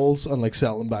golf balls and like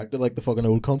sell them back to like the fucking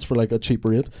old cunts for like a cheap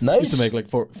rate. Nice. Used to make like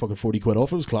fucking 40 quid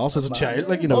off. It was class as a child,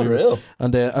 like you know. Unreal.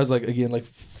 And I was like again like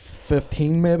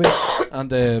 15 maybe,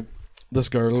 and this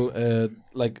girl,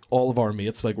 like all of our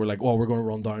mates, like were like, "Oh, we're going to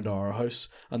run down to our house,"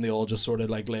 and they all just sort of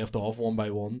like left off one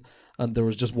by one, and there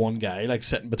was just one guy like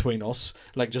sitting between us,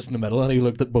 like just in the middle, and he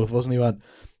looked at both of us and he went,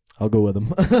 I'll go with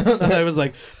him. And I was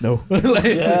like, no. Like,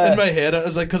 in my head, I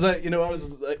was like, because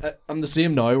I'm the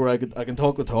same now where I can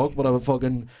talk the talk, but I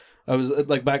was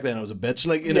like, back then I was a bitch,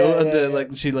 like,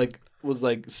 like she like was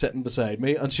like sitting beside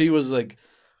me, and she was like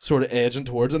sort of edging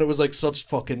towards, and it was like such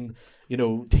fucking,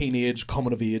 teenage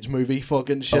coming of age movie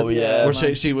fucking shit. Oh, yeah, where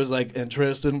she was like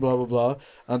interested and blah blah blah,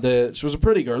 and she was a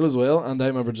pretty girl as well, and I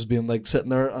remember just being like sitting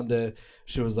there, and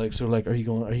she was like, so like, are you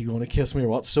going to kiss me or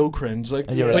what? So cringe, like,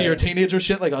 you're you're a teenager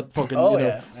shit, like, I fucking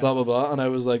blah blah blah, and I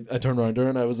was like, I turned around to her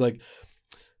and I was like,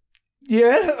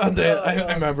 yeah, and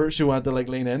I remember she wanted to like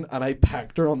lean in, and I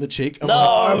pecked her on the cheek. And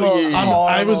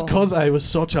I was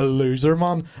such a loser,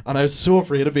 man, and I was so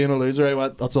afraid of being a loser. I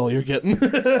went, "That's all you're getting."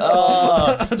 Leave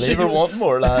her wanting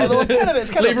more, lad.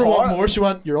 Leave her wanting more. She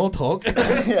went, "You're all talk,"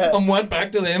 and went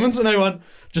back to Lemons, and I went,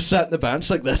 just sat in the bench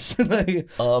like this. Like,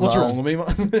 what's wrong with me,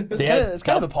 man? It's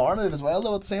kind of a power move as well,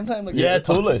 though. At the same time, like,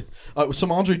 totally.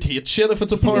 Some Andrew Tate shit. If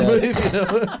it's a power move,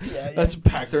 that's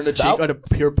packed her in the cheek out of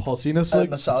pure pussiness, like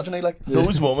misogyny. Like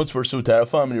those moments were so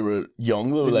terrifying when you were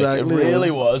young, though. Exactly, like it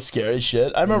really was scary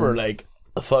shit. I remember like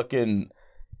a fucking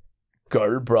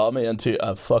girl brought me into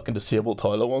a fucking disabled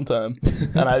toilet one time,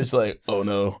 and I was like, oh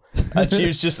no. And she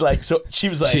was just like, she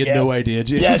had no idea,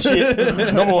 James.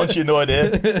 Yeah, number one, she had no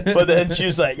idea, but then she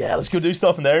was like, yeah, let's go do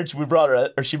stuff in there, and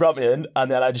she brought me in,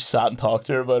 and then I just sat and talked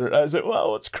to her about it. I was like,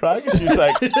 well, what's crack? And she was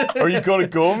like, are you gonna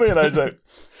go with me? And I was like,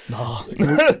 no.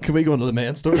 Can we go into the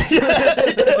men's store?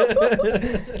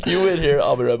 You wait here,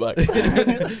 I'll be right back. Do you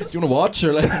want to watch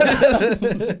or like?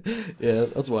 Yeah,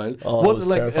 that's wild. What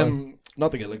like terrifying.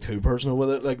 Not to get like too personal with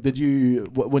it, like, did you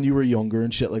when you were younger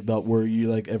and shit like that, were you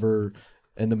like ever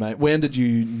in the mind? When did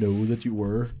you know that you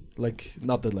were like,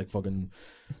 not that like fucking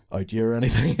out here or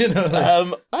anything,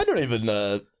 Like, I don't even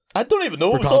know.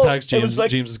 For context, James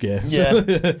is gay. Yeah.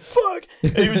 Fuck.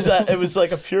 It was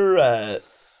like a pure.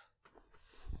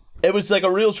 It was like a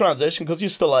real transition, because you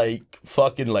used to like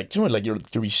fucking like, do you know, like your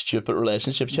wee stupid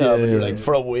relationships you have when you're like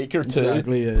for a week or two,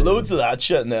 loads of that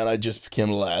shit, and then I just became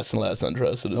less and less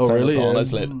interested as time went on. I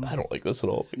was like, I don't like this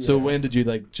at all. So when did you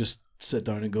like just sit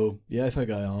down and go, yeah, I think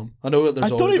I am? I know I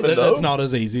don't even know. It's not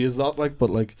as easy as that, like,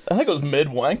 but like, I think it was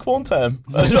mid-wank one time.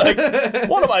 I was like,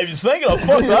 what am I even thinking of?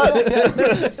 Fuck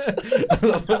that.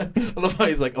 I love how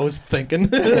he's like, I was thinking.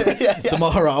 The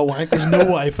Mahara wank, there's no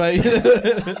Wi-Fi.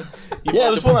 Yeah,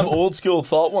 it was one of them old school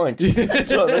thought wanks. You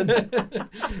know what I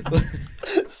mean?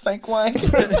 THINKWANK.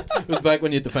 It was back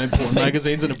when you had to find porn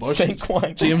magazines in a bush.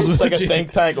 THINKWANK. James was like a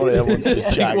think tank, only everyone's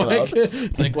just jacking up.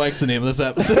 THINKWANK's the name of this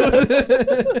episode.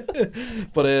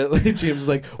 But like, James is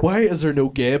like, why is there no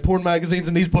gay porn magazines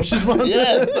in these bushes, man?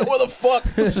 Yeah, like, what the fuck?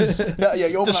 This is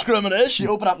you discrimination.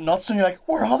 You open up nuts and you're like,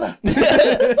 where are they?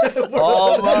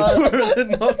 Oh man, where are the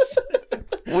nuts?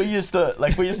 We used to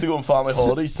go on family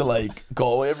holidays to like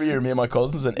Galway every year, me and my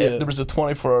cousins, and there was a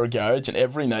 24-hour garage, and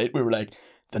every night we were like,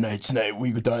 the night's tonight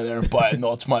we go down there and buy a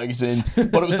Nuts magazine.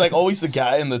 But it was like always the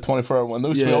guy in the 24-hour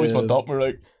window, so we always went up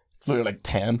and we were like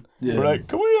 10. We're like,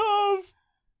 can we have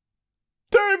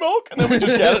dairy milk? And then we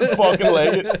just get it and fucking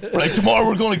leg it. We're like, tomorrow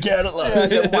we're gonna get it, like.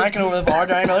 Yeah, wanking over the bar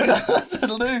down, like, that's what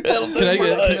it'll do.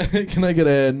 Can I get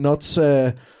a nuts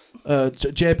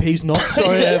JP's nuts,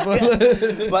 sorry.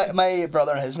 My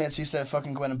brother and his mates used to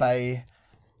fucking go in and buy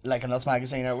like a Nuts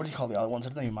magazine, or what do you call the other ones? It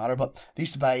doesn't even matter, but they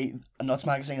used to buy a Nuts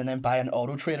magazine and then buy an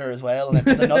Auto Trader as well, and then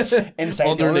put the nuts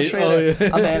inside the Auto Trader,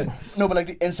 and then like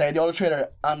the inside the Auto Trader,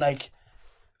 and like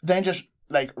then just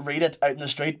like read it out in the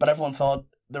street, but everyone thought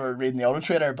they were reading the Auto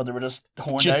Trader, but they were just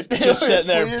horned out. Just sitting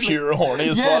there weird, pure horny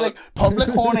as fuck. Like public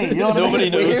horny. You know Nobody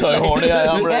knows how horny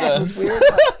I am right now. It's weird.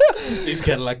 These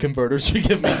Cadillac converters are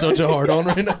giving me such a hard on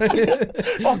right now.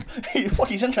 Fuck,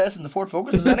 he's interested in the Ford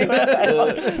Focuses anyway. I know.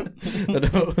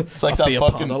 It's like that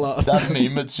fucking that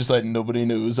meme. It's just like, nobody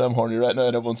knows I'm horny right now,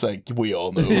 and everyone's like, we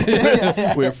all know.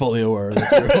 We're fully aware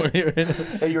that you're horny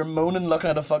right now. You're moaning, looking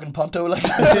at a fucking punto. Like.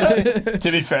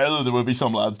 To be fair though, there will be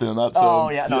some lads doing that. So oh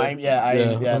yeah, no, I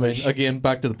mean, again,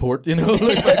 back to the port,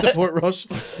 like back to Port Rush.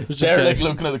 They're like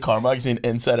looking at the car magazine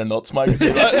inside a Nuts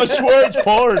magazine. I swear it's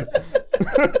porn.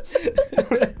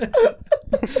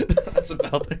 That's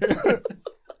about there.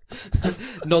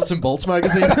 Nuts and Bolts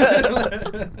magazine.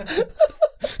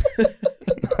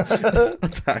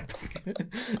 That's hectic.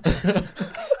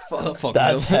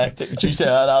 That's hectic. Did you say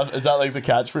that? Is that like the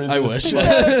catchphrase? I wish.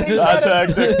 That's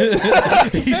hectic.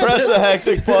 Press the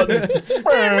hectic button.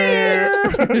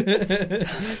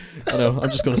 I know. I'm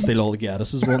just gonna steal all the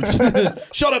Gaddises once.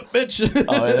 Shut up, bitch.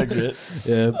 Oh yeah, great.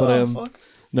 Yeah, but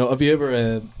no. Have you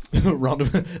ever? Random.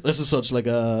 This is such like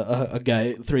a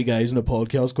guy, three guys in a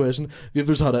podcast question. Have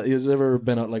you ever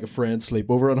been at like a friend's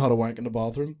sleepover and had a wank in the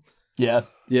bathroom? Yeah.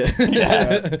 Yeah.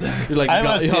 You're like, I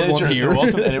was you had one teenager, here. there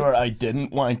wasn't anywhere I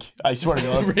didn't wank. I swear to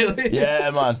God. Really? Yeah,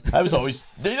 man. I was always.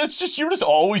 It's just you were just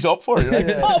always up for it. You're like,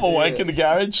 I'll have a wank in the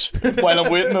garage while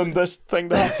I'm waiting on this thing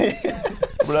to happen.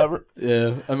 Whatever.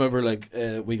 Yeah, I remember like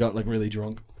we got like really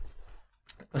drunk.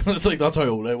 It's like that's how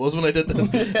old I was when I did this.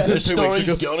 This 2 weeks story's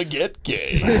ago. gonna get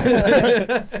gay.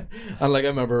 And like I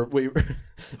remember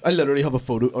I literally have a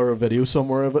photo or a video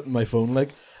somewhere of it in my phone.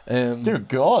 Like, Dear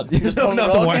God. no,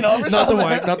 not the wank, not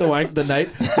the wank. The night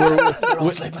it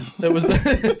was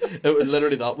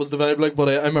literally that was the vibe. Like, but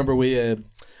I remember we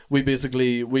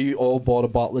all bought a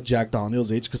bottle of Jack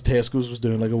Daniels each because Tesco's was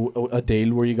doing like a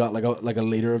deal where you got like a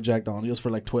liter of Jack Daniels for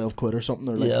like 12 quid or something,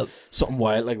 or like something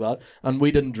wild like that. And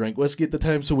we didn't drink whiskey at the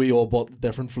time, so we all bought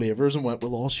different flavors and went,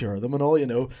 we'll all share them and all, you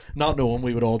know, not knowing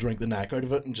we would all drink the neck out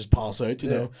of it and just pass out, you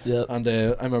know. And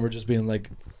I remember just being like,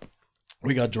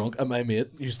 we got drunk and my mate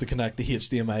used to connect the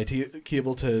HDMI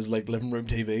cable to his like living room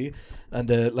TV, and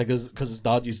like because his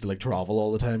dad used to like travel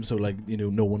all the time, so like, you know,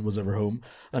 no one was ever home,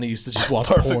 and he used to just watch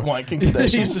Perfect porn. wanking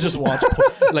conditions. He used to just watch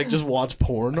just watch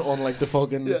porn on like the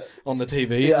fucking on the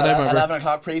TV. Yeah, and I remember 11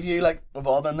 o'clock preview, like we've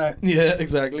all been there. Yeah,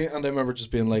 exactly. And I remember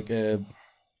just being like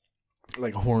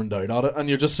horned out at it, and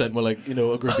you're just sitting with like, you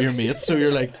know, a group of your mates, so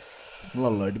you're like, I'm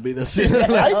not allowed to be this.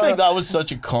 I think that was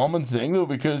such a common thing though,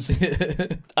 because I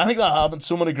think that happened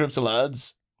so many groups of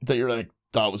lads that you're like,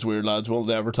 that was weird, lads, we'll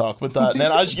never talk about that. And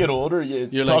then as you get older,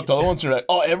 you're talk to other ones, and you're like,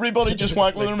 oh, everybody just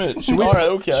wank with their mates. Alright,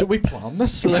 okay. Should we plan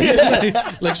this?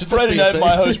 Like, like should Friday night,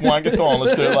 my house wankathon,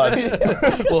 let's do it, lads.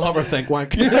 We'll have our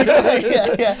THINKWANK.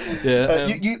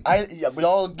 We're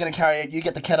all gonna carry it. You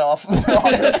get the kid off. We'll all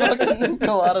just fucking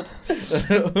go at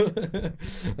it.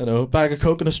 I know, bag of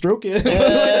coke and a stroke.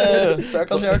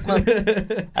 Circle jerk,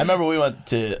 man. I remember we went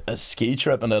to a ski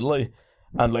trip in Italy,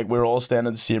 and like we were all staying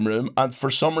in the same room, and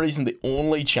for some reason the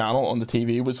only channel on the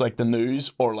TV was like the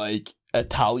news or like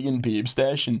Italian babe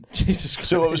station. Jesus Christ.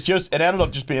 So it ended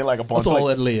up just being like a bunch That's of all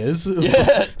like, Italy is.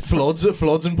 Yeah. Floods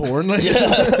and porn. Like.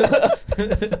 Yeah.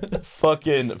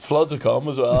 Fucking floods of cum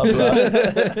as well after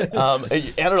that.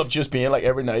 It ended up just being like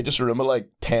every night just a room of like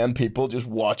 10 people just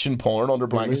watching porn under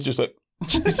blankets, just like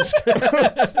Jesus Christ.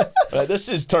 Right, this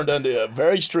has turned into a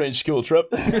very strange school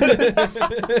trip.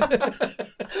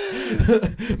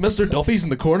 Mr. Duffy's in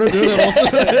the corner doing it also.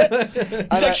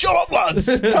 He's like, shut up, lads!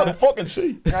 Can't fucking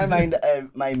see. I mind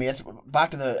my mates,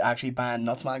 back to the actually buying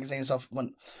Nuts magazine and stuff,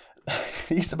 when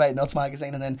he used to buy Nuts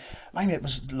magazine, and then my mate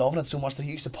was loving it so much that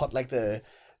he used to put like the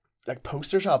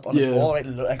posters up on his wall, right?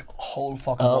 Like a whole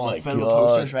fucking wall filled with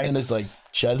posters, right? In his like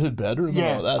childhood bedroom.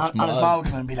 Yeah, and that's and his mom would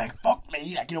come in and be like, fuck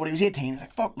me, like, you know, when he was 18, he's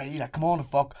like, fuck me, like, come on the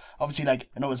fuck. Obviously, like,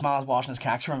 you know, his mom's washing his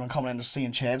cacks for him and coming in and just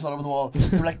seeing chavs all over the wall.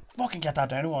 We were like, fucking get that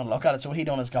down, we want to look at it. So what he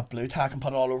done is got blue tack and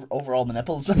put it all over all the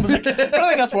nipples. And was like, I don't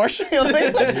think that's worse, you know what I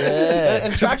mean? Like,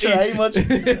 it attracts your eye much.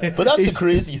 But that's the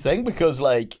crazy thing, because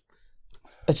like,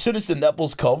 as soon as the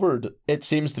nipples covered, it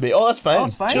seems to be, oh, that's fine. Oh,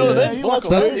 it's fine. Do you know what I Yeah, mean? you Well, walk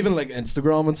that's That's even like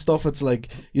Instagram and stuff. It's like,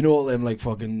 you know, all them like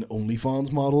fucking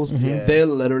OnlyFans models. Yeah. They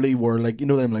literally were like, you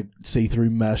know, them like see-through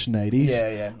mesh 90s.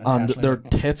 Yeah. And their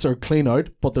tits are clean out,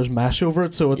 but there's mesh over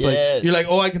it. So it's like, you're like,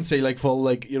 oh, I can see like full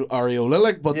like, you know, areola,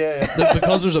 like, but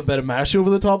because there's a bit of mesh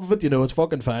over the top of it, you know, it's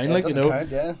fucking fine. Yeah, like, you know,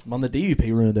 count, man, the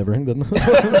DUP ruined everything, didn't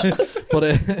it? But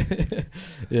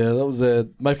yeah, that was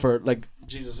my first, like,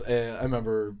 Jesus, I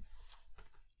remember.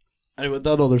 Anyway,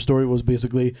 that other story was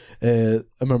basically, I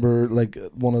remember like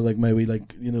one of like my wee,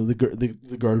 like, you know, the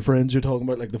girlfriends you're talking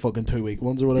about, like the fucking 2-week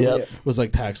ones or whatever, was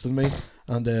like texting me,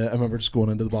 and I remember just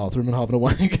going into the bathroom and having a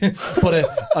wank.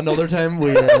 But another time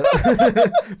we,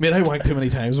 mate, I wanked too many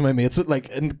times with my mates at like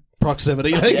in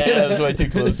proximity. Like, yeah, it was way too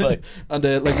close. Like, and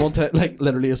like one time, like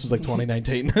literally, this was like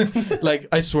 2019. Like,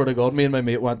 I swear to God, me and my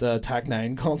mate went to a Tac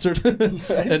 9 concert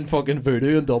in fucking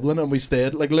Voodoo in Dublin, and we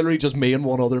stayed like literally just me and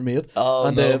one other mate. Oh,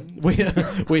 and no.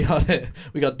 we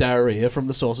got diarrhea from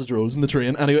the sausage rolls in the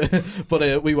train. Anyway,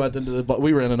 but we went into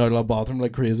we were in and out of the bathroom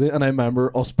like crazy, and I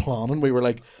remember us planning. We were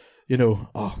like, you know,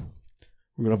 we're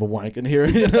gonna have a wank in here,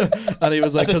 you know? And he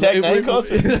was like, at the Tech 9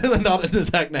 concert? Not at the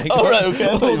Tech 9 concert. Oh, right, okay.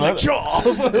 I was like,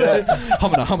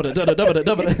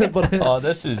 oh,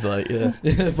 this is like, yeah.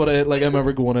 But like I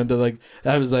remember going into like,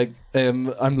 I was like, he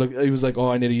was like, oh,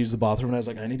 I need to use the bathroom, and I was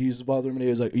like, I need to use the bathroom, and he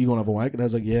was like, are you gonna have a wank? And I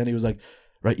was like, yeah, and he was like,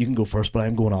 right, you can go first, but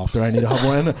I'm going after. I need to have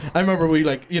one. And I remember we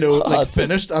like, you know, like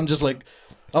finished, and just like,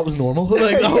 that was normal.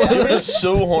 Like, you were just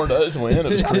so horned out as when it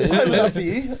was crazy. How was that for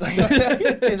you?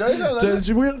 Did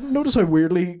you notice how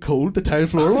weirdly cold the tile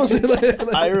floor was?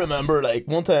 I remember like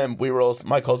one time we were all,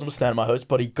 my cousin was staying at my house,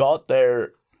 but he got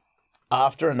there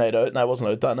after a night out, and I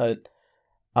wasn't out that night,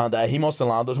 And he must have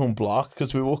landed home blocked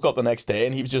because we woke up the next day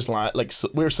and he was just lying, like,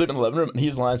 we were sleeping in the living room and he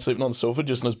was lying sleeping on the sofa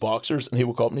just in his boxers. And he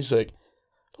woke up and he's like,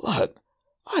 lad,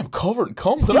 I'm covered in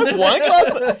cum. Did I wank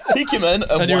last night? He came in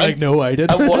and you're like, no, I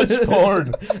didn't. And watched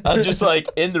porn. And just like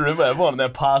in the room with everyone and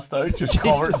then passed out, just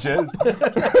covered in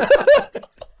jizz.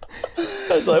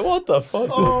 I was like, what the fuck?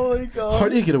 Oh my god. How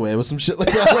do you get away with some shit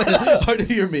like that? Like, how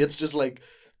do your mates just like,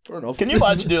 fair enough. Can you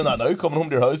imagine doing that now? Coming home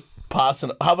to your house,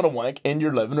 having a wank in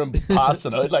your living room,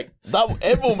 passing out like that?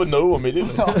 Everyone would know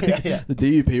immediately. Oh, yeah. The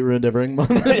DUP ruined everything,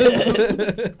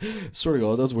 man. Swear to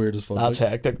God, that's weird as fuck. That's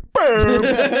hectic.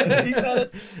 He said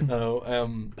it. I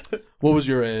know. What was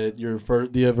your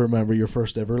first? Do you ever remember your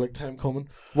first ever like time coming?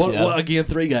 What? Yeah. What again?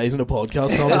 3 guys in a podcast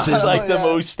This conversation. is like the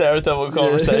most stereotypical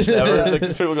conversation ever. Like,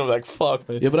 people gonna be like, "Fuck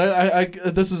me." Yeah, but I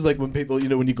this is like when people, you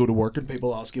know, when you go to work and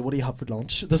people ask you, "What do you have for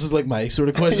lunch?" This is like my sort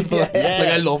of question for that. Yeah.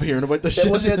 Like, I love hearing about this It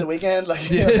shit. was at the weekend, like,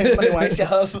 you know, how many wanks you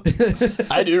have.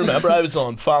 I do remember I was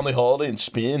on family holiday in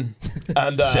Spain,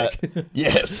 and Sick.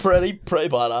 yeah, pretty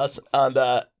badass. And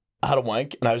I had a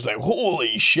wank, and I was like,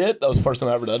 "Holy shit!" That was the first time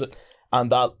I ever did it. And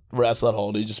that rest of that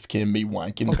holiday just became me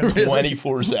wanking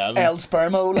 24/7. El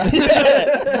Spermo. Like.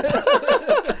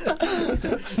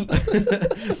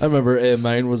 I remember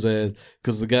mine was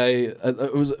because the guy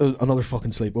it was another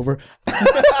fucking sleepover.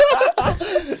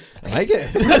 I like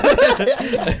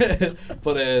it.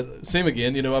 But same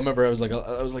again, you know. I remember I was like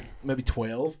maybe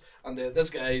 12, and this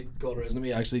guy got around to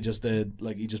me. Actually, just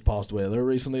like he just passed away there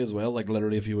recently as well, like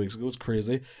literally a few weeks ago. It's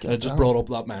crazy. And it just brought up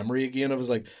that memory again. I was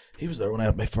like, he was there when I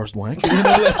had my first wank. You know,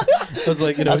 like, I was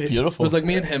like, you know, That's beautiful. It was like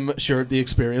me and him shared the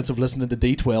experience of listening to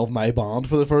D12, my band,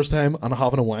 for the first time and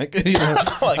having a wank. You know?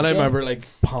 And I remember like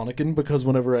panicking because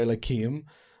whenever I like came,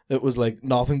 it was like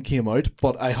nothing came out,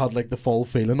 but I had like the full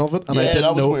feeling of it, and Yeah, I didn't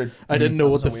that was know. weird. I didn't know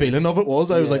what the weird. feeling of it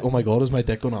was. I was Yeah. like, oh my god, is my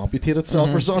dick going to amputate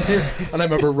itself or something here? And I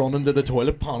remember running to the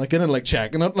toilet, panicking and like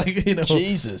checking it, like, you know,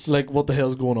 Jesus. like what the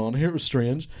hell's going on here? It was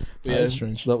strange. But That is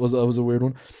strange. That was a weird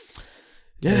one.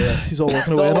 Yeah, he's all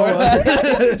walking away. It's And all, all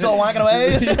that. it's all wanking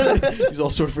away. He's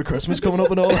all sorted for Christmas coming up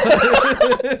and all.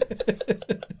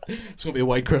 It's gonna be a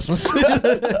white Christmas.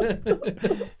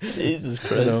 Jesus You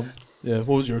Christ. know. Yeah.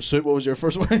 What was your suit? What was your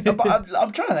first one? But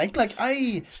I'm trying to think. Like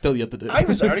Still yet to do. I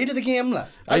was early to the game. Like,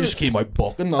 I just came out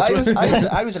bucking. That's I was, what.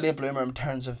 I was a late bloomer in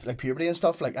terms of like puberty and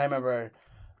stuff. Like I remember,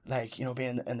 like, you know,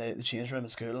 being in the change room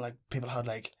at school, and like people had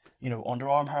like, you know,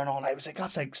 underarm hair and all. And I was like,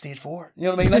 that's like stage 4. You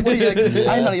know what I mean? Like, what are you? Like,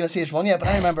 I'm not even stage 1 yet, but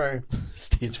I remember.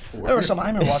 Stage 4. I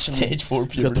remember watching. Stage 4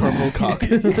 He's got puberty. terminal cock.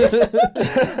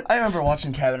 I remember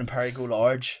watching Kevin and Perry go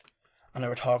large, and they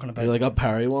were talking about. You're like, a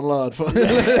parry one lad.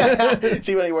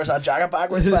 See when he wears that jacket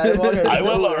backwards. I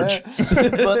will large.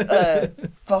 But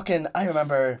fucking, I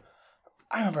remember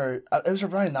it was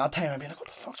around that time. I'd be like, what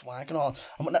the fuck's wank and all.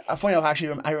 Funny enough,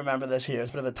 actually, I remember this here. It's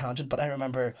a bit of a tangent, but I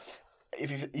remember if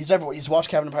you've watched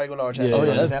Kevin and Perry go large. Yeah, Oh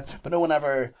yeah. yeah. But no one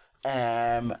ever.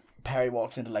 Perry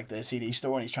walks into like the CD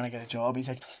store and he's trying to get a job. He's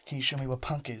like, "Can you show me what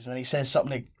punk is?" And then he says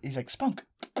something like, he's like, "Spunk."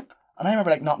 And I remember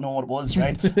like not knowing what it was,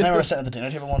 right? And I remember sitting at the dinner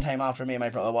table one time after me and my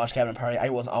brother watched Kevin and Perry. I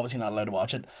was obviously not allowed to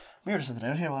watch it. We were just at the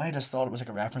dinner table and I just thought it was like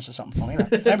a reference to something funny.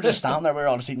 Like, I remember just standing there, we were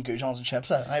all just eating goujons and chips,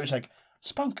 and I was like,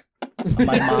 "Spunk." And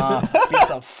my ma beat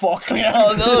the fuck me.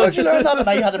 Oh no, where'd you learn that? And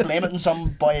I had to blame it on some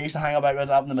boy I used to hang about with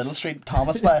up in the middle street,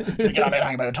 Thomas. But you're not allowed to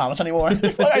hang about with Thomas anymore.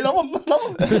 I love him.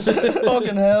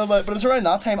 Fucking hell. But it was around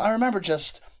that time. I remember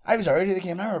I was early to the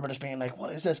game. And I remember just being like,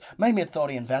 "What is this?" My mate thought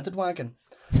he invented wanking.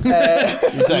 He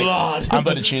was like, I'm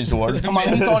about to change the world. Man,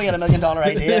 he thought he had $1 million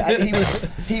idea.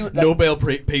 He Nobel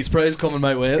Peace Prize coming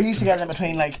my way. He used to get in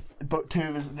between like two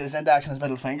of his index and his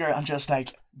middle finger and just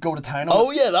like go to town on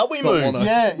Oh it. yeah, that we move.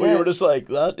 Yeah, We yeah. were just like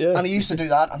that, yeah. And he used to do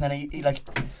that, and then he kept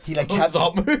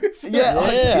that move. yeah,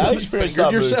 Yeah, I You experienced fingered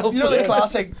that move. yourself. you know the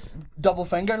classic double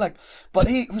finger, like. But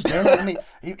he was doing it,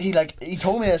 and he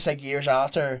told me this like years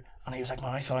after. And he was like, "Man,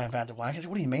 I thought I invented wank." I said,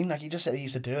 "What do you mean?" Like, he just said he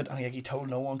used to do it, and he told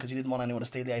no one because he didn't want anyone to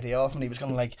steal the idea off him. He was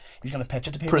gonna pitch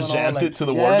it to people, Present and all, it to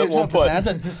the yeah, world he at was one gonna point.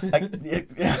 present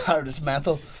it. Like, it's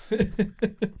mental.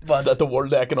 But At the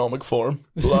World Economic Forum.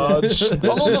 Lads,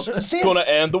 Although, this is see if- going to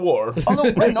end the war.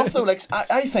 although right enough though, like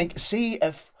I think, see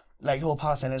if like the whole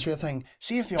Palestine Israel thing,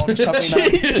 see if the audience took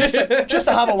me now, just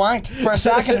to have a wank for a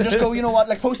second and just go, you know what,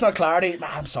 like post no clarity. Man,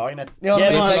 I'm sorry, mate. You know what I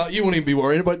Yeah, mean? man, Like, You won't even be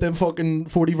worrying about them fucking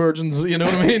 40 virgins, you know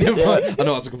what I mean? I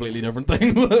know it's a completely different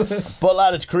thing. But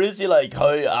lad, it's crazy like how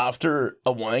after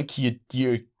a wank you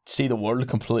see the world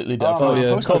completely different. Oh,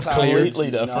 yeah. post no clarity.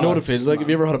 Completely different. You know what it feels like? Have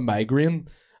you ever had a migraine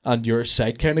and your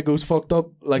sight kind of goes fucked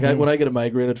up? Like when I get a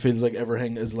migraine, it feels like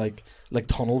everything is like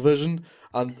tunnel vision,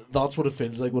 and that's what it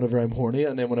feels like whenever I'm horny.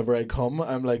 And then whenever I come,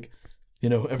 I'm like, you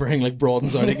know, everything like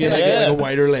broadens out again. I Yeah. get like a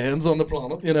wider lens on the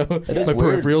planet, you know. is My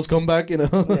weird. peripherals come back, you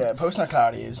know. Yeah,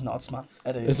 post-clarity is nuts, man.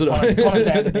 It is. Is it? Pun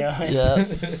intended, yeah. Yeah.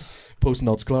 Post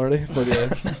nuts clarity, but yeah,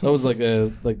 that was like I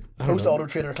don't know. Post-auto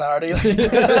trader clarity.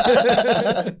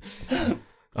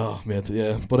 Oh man,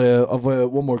 yeah. But I've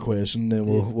one more question, then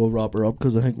we'll wrap her up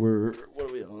because I think we're what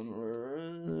are we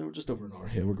on? We're just over an hour.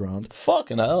 Yeah, we're grand.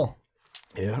 Fucking hell.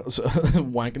 Yeah, so,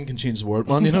 wanking can change the world,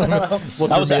 man. You know.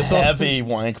 What's That was your a mate thought? heavy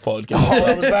wank podcast. Oh,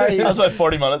 that was very. That was about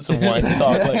 40 minutes of wank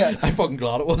talk. Like, I'm fucking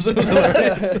glad it was. It was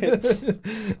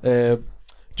hilarious.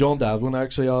 John Davlin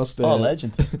actually asked. oh,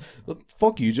 legend.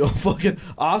 Fuck you, John. Fucking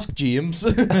ask James.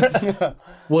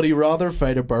 Would he rather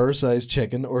fight a bear-sized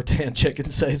chicken or 10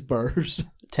 chicken-sized bears?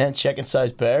 10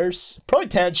 chicken-sized bears? Probably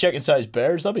 10 chicken-sized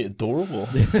bears. That'd be adorable.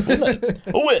 Wouldn't it?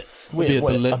 Oh, Be a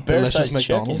wait. delicious bear-sized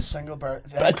McDonald's. Single bear.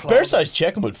 chicken? A bear-sized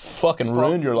chicken would fucking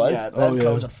ruin your life. Yeah, Oh,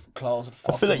 yeah. claws would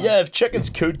I fuck feel like, them, yeah, if chickens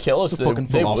could kill us, The fucking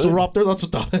they would. velociraptor, that's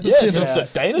what that is. Yeah, you it's know? just a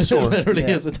dinosaur. It literally Yeah.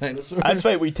 is a dinosaur. I'd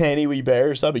fight with tiny wee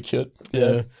bears. That'd be cute.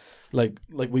 Yeah. Like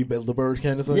we build a bird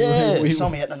kind of thing. Yeah. we,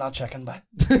 Some eating that chicken, by.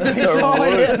 Some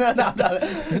eating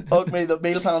that. Fuck me, the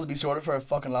meal plans be sorted for a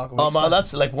fucking lot of weeks. Oh man,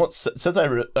 that's like once since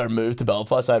I moved to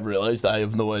Belfast, I've realised I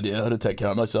have no idea how to take care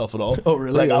of myself at all. Oh,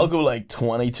 really? Like Yeah. I'll go like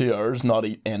 22 hours not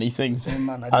eat anything, Same,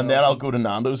 man, I do and then that. I'll go to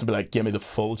Nando's and be like, "Give me the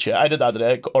full chicken." I did that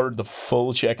today. I ordered the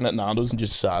full chicken at Nando's and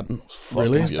just sat. And it was fucking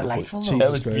Really? That's beautiful. delightful, Jesus though.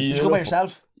 It was Christ. Did you beautiful. go by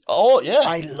yourself? Oh yeah.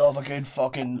 I love a good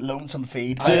fucking lonesome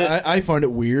feed. I found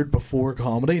it weird before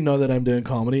comedy. Now that I'm doing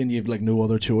comedy and you've like no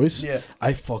other choice, Yeah.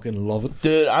 I fucking love it.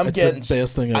 Dude, I'm It's getting. the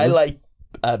best thing ever. I like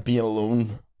being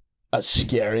alone. A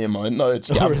scary amount now. It's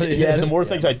really? yeah. The more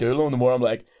things I do alone, the more I'm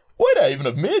like, why do I even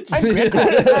have mates? I'm great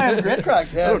crack. I'm great crack.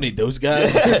 I Yeah. don't need those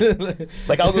guys.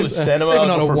 Like I'll go to the cinema. I'm I'll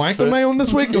not go a for wank food. on my own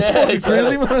this week. It's Yeah, fucking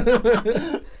exactly. crazy,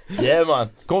 man. Yeah,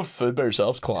 man. Going for food by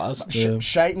yourself's class. Yeah.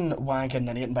 Shiting, wanking,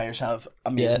 and eating by yourself.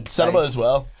 Yeah, Amazing. cinema as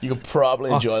well. You could probably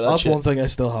enjoy that That's shit. one thing I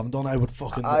still haven't done. I would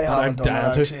fucking. I and I'm haven't done down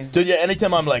that to. actually. Dude, yeah,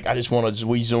 anytime I'm like, I just want to just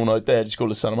wee zone out there, just go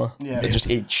to the cinema. Yeah. And just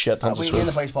eat shit tons of We in the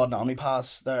sweets. place called an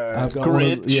Omnipass there. I've got Great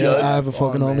one of those- show. I have a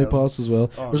fucking Unreal. Omnipass as well.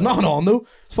 There's Unreal. nothing on though.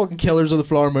 It's fucking Killers of the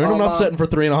Flower Moon. Oh, I'm not man. sitting for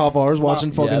 3.5 hours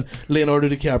watching fucking Yep. Leonardo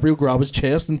DiCaprio grab his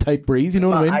chest and tight breathe. You know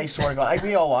what I mean? I swear to God,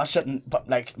 we all watched it, and but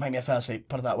like my mate fell asleep.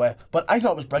 Put it that way. But I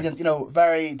thought it was brilliant. You know,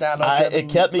 very dialogue. It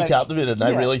kept me captivated, and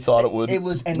I really thought it would. It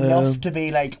was enough to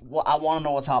be like, well, I want to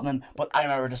know what's happening. But I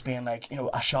remember just being like, you know,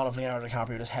 a shot of Leonardo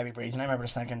DiCaprio just heavy breathing. I remember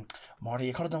just thinking, Marty,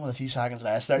 you could have done with a few seconds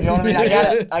less there. You know what I mean? I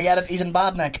get it. I get it. He's in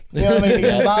bad nick. You know what I mean?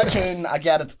 He's in bad tune. I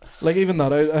get it. Like even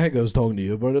that, I think I was talking to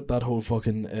you about it. That whole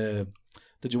fucking.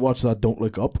 Did you watch that? Don't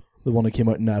Look Up, the one that came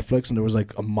out on Netflix, and there was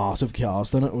like a massive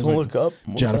cast in it. It was Don't like look up.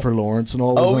 What's Jennifer that? Lawrence and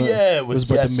all. Oh, was in it. yeah, it was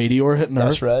with- about yes. the meteor hitting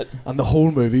That's Earth, right. and the whole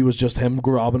movie was just him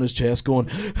grabbing his chest, going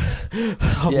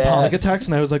having Yeah. panic attacks,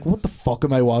 and I was like, "What the fuck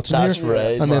am I watching That's here?"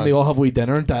 right, And then man. they all have wee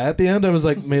dinner and die at the end. I was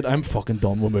like, "Mate, I'm fucking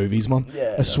done with movies, man.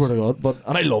 Yeah, I swear to God." But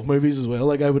and I love movies as well.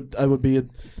 Like I would be a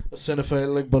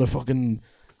cinephile, like, but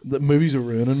the movies are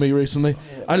ruining me recently.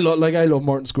 I love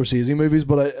Martin Scorsese movies,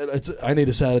 but I need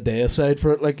to set a day aside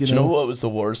for it. Like Do you know what was the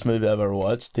worst movie I've ever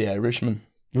watched? The Irishman.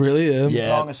 Really?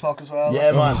 Yeah. Long as fuck as well.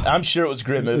 Yeah, man. I'm sure it was a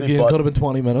great movie, Again, but could have been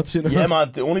 20 minutes. You know. yeah,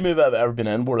 man. The only movie I've ever been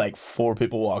in where like 4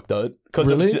 people walked out because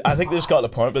Really? I think they just got to the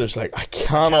point where it's like I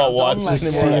cannot watch done, The like,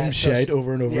 this anymore. anymore. same Yeah, shit just-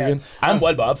 over and over yeah. again. I'm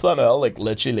wild bad for that now. I'll like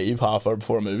literally leave half hour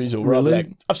before a movie's over. I'll be Really?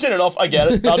 like, I've seen enough. I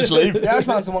get it. I'll just leave. The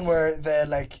Irishman's the one where they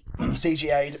like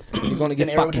CGI'd You're gonna De get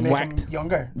Niro to fucking make whacked. him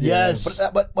younger. Yes.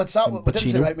 But what's that? What didn't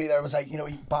say Pacino. about me there was like, you know,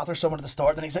 he bothers someone at the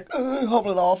start, then he's like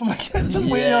hobbling off. I'm like, it's just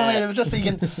weird. You know what I mean? It was just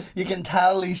you can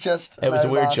tell he's just. It was a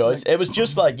weird lost, choice. like- It was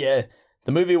just like, yeah,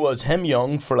 the movie was him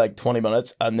young for like 20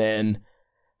 minutes and then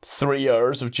 3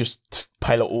 hours of just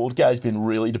pile of old guys being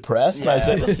really depressed. And I was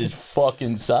Yeah. like, this is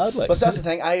fucking sad. Like, But that's the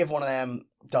thing. I have one of them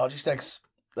dodgy sticks,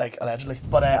 like allegedly.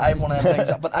 But I have one of them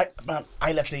things. But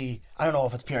I literally, I don't know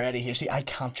if it's pure ADHD. I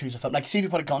can't choose a film. Like, see if you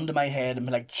put a gun to my head and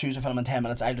be like, choose a film in 10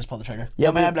 minutes, I'll just pull the trigger. yeah,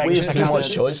 I mean, I'd be like, we just, have I too can't much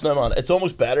do it. choice now, man. It's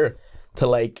almost better to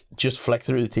like just flick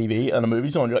through the TV and a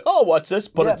movie's on. You're like, oh, what's this?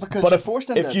 But Yeah, it's, because but you're if forced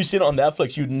into if it. you see it on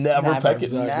Netflix, you'd never Never, pick it.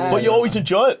 exactly. But you always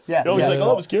enjoy it. Yeah, You're always yeah, like, yeah. oh,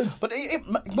 that was good. But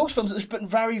most films, there's been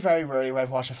very, very rarely where I've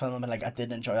watched a film and been like, I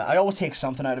didn't enjoy that. I always take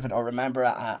something out of it or remember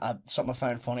something I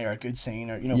found funny or a good scene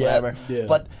or, you know, Yeah, whatever. yeah.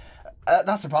 But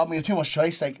that's the problem. You have too much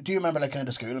choice. Like, do you remember like going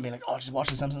to school and being like, oh, did you watch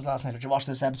The Simpsons last night? Or did you watch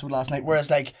this episode last night?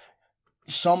 Whereas like,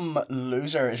 some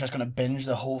loser is just going to binge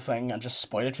the whole thing and just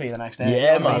spoil it for you the next day.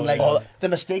 Yeah, You know what I man. mean? Like, Oh, the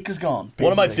mistake is gone.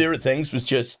 One of my basically. favorite things was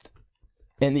just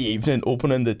in the evening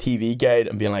opening the TV guide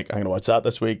and being like, I'm going to watch that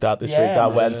this week, that this week, Yeah, that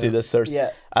man. Wednesday, this Thursday.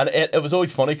 Yeah. And it was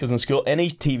always funny because in school, any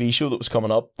TV show that was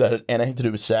coming up that had anything to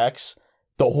do with sex,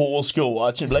 the whole school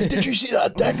watching. Like, did you see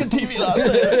that deck on TV last night?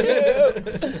 Like, yeah.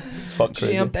 It's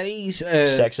fucking crazy.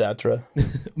 Sex Atra.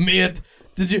 Mate,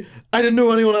 did you? I didn't know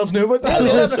anyone else knew about that. Yeah, I we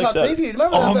love never got Sex preview.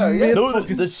 Remember that there? Yeah. No,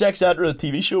 the Sex Atra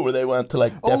TV show where they went to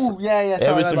like different... yeah.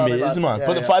 It was Sorry, amazing, man. Yeah,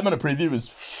 But the 5-minute preview was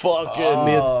fucking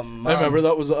mate. Man. I remember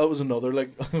that was another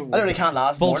like. I literally can't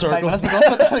last Full more than 5 circle. minutes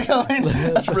because of it. Like, I mean,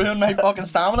 that's ruined my fucking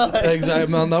stamina. Like.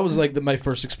 Exactly, man. That was like my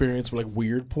first experience with like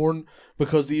weird porn,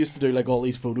 because they used to do like all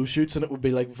these photo shoots, and it would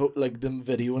be like like them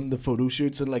videoing the photo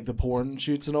shoots and like the porn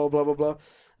shoots and all blah blah blah,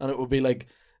 and it would be like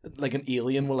an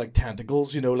alien with like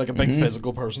tentacles, you know, like a big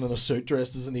physical person in a suit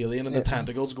dressed as an alien, and the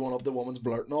tentacles going up the woman's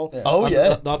blurt and all. Yeah. Oh, And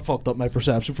yeah. that fucked up my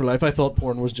perception for life. I thought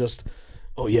porn was just,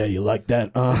 oh yeah, you like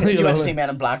that. You know, went to see like, Men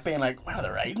in Black being like, where are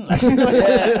they riding? Like,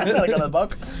 yeah, like on a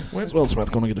bug. when's Will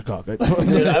Smith gonna get a cock out?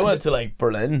 Dude, I went to like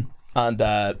Berlin,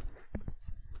 and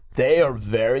they are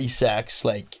very sex,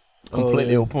 like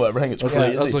completely open with everything. It's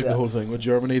crazy. That's like the whole thing with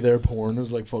Germany. Their porn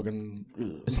is like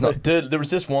fucking. It's not, dude. There was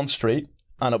this one street,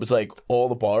 and it was like all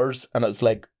the bars, and it was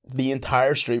like the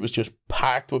entire street was just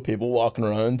packed with people walking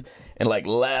around in like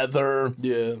leather,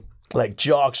 Yeah. like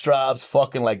jock straps,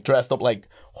 fucking like dressed up like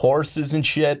horses and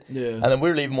shit. Yeah. And then we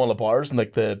were leaving one of the bars, and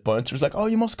like the bouncer was like, "Oh,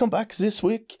 you must come back this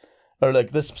week, or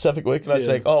like this specific week." And I was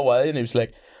Yeah. like, "Oh, why?" And he was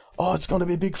like, "Oh, it's going to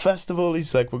be a big festival."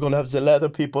 He's like, "We're going to have the leather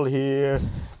people here,"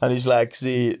 and he's like,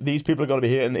 "See, these people are going to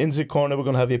be here in the inside corner. We're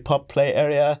going to have a pop play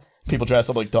area. People dress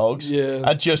up like dogs, Yeah.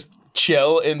 and just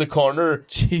chill in the corner,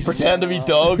 Jesus. pretend to be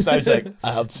dogs." I was like,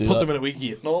 "I have to see Put that." them in a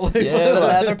wiki and all. Yeah, The man.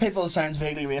 leather people sounds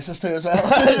vaguely racist too as well.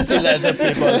 The leather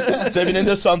people. So I've been in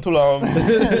there so long.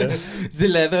 The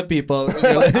leather people.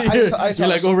 You're like, I saw you're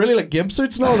like, oh really, like gimp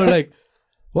suits and all? They're like,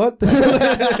 what?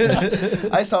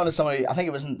 I saw to somebody, I think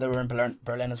it was they were in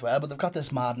Berlin as well, but they've got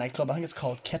this mad nightclub. I think it's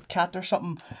called Kit Kat or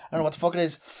something. I don't know what the fuck it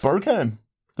is. Bergheim.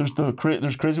 There's a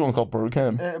crazy one called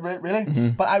Bergheim.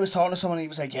 Really? But I was talking to someone, he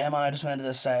was like, yeah man, I just went to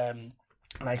this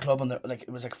nightclub, and it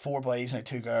was like 4 boys and like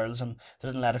 2 girls, and they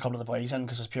didn't let a couple of the boys in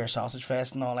because it was pure sausage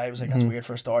fest and all. I was like, that's weird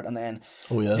for a start. And then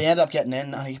Oh yeah. they ended up getting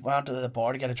in, and he went to the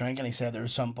bar to get a drink, and he said there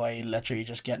was some boy literally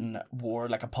just getting wore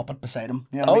like a puppet beside him.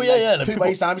 You know what I Oh, mean? yeah, Like, yeah, the 2 people-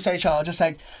 boys standing beside each other, just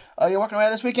like, oh, you're working away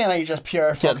this weekend? Are you just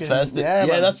pure Getting fucking festive. Yeah,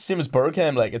 man. That's the same as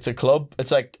Bergheim. Like it's a club.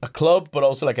 It's like a club, but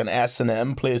also like an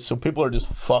S&M place. So people are just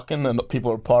fucking and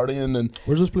people are partying and.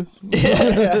 Where's this place?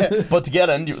 But to get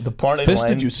in, the party Fist,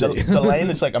 line. did you say? The line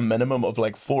is like a minimum of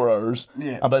like 4 hours.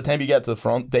 Yeah. And by the time you get to the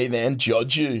front, they then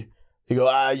judge you. They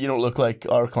go, you don't look like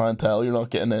our clientele. You're not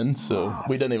getting in. So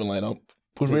we didn't even line up.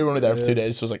 Because we were only there for 2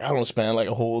 days, so I was like, I don't want to spend like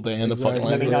a whole day in the Exactly. fucking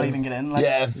line. Maybe not even get in. Like,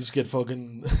 Yeah. You just get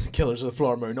fucking Killers of the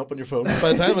Flower Moon up on your phone.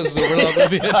 By the time it's over, that'll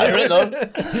be I right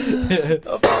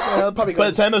now. I'll probably go By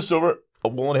the time it's over,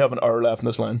 we'll only have an hour left in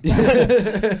this line. You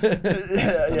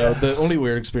know, the only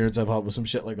weird experience I've had with some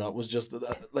shit like that was just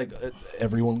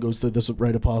everyone goes through this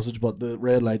rite of passage, but the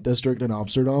red light district in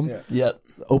Amsterdam Yeah.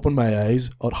 opened my eyes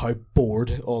at how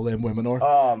bored all them women are.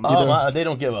 Oh man. Oh, man, they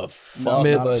don't give a fuck.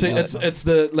 Mate, about see, it. it's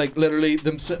the like literally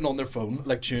them sitting on their phone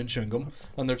like chewing gum,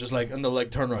 and they're just like, and they'll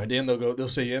like turn around to you and they'll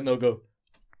see you and they'll go,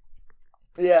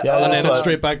 Yeah. Yeah, and then that's it's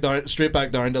straight back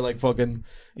down to like fucking,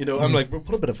 you know, I'm like, bro,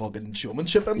 put a bit of fucking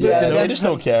showmanship into Yeah, it, you know, They just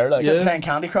don't care. Like, Sitting playing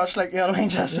Candy Crush, like, you know what I mean?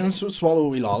 Just You know, swallow a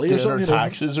wee lolly or doing something. their You know?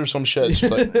 taxes or some shit. It's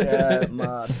just like, yeah,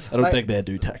 mad. I don't think they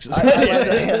do taxes.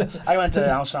 I went to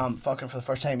Amsterdam fucking for the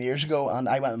first time years ago, and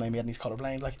I went with my mate and he's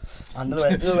colourblind, like, and the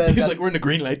way He's like, we're in the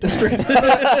green light district.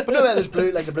 but no way there's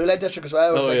blue, like the blue light district as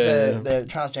well, which Oh, like yeah, the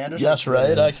transgenders. that's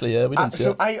right, actually, yeah. We didn't see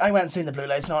So it. I went and seen the blue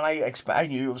lights, and all, I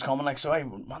knew it was coming, like, so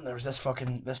there was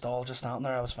this doll just standing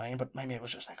there. I was fine, but my mate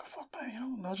was just like, oh fuck, man, you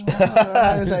know, imagine that.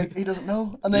 I was like, he doesn't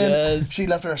know. And then Yes. she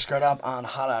lifted her skirt up and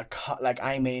had a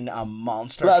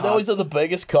monster. Lad, cock. they always have the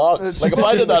biggest cocks. Like, if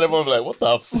I did that, everyone would be like, what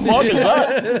the fuck is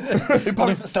that? You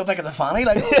probably still think it's a fanny,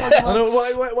 like. I know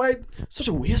why such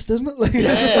a waste, isn't it? Like,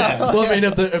 well, I mean,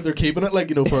 if they're keeping it, like,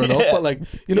 you know, fair enough, but like,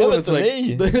 you know, Give when it it's to like,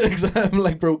 me. exactly,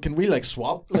 like, bro, can we like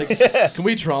swap? Like, can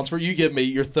we transfer? You give me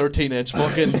your 13-inch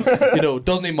fucking, you know,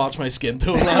 doesn't even match my skin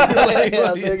tone. Like, Yeah, I'll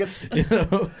what do take it. you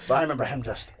know, But I remember him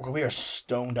just, we were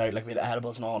stoned out, like we had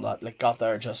edibles and all that, like got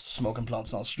there just smoking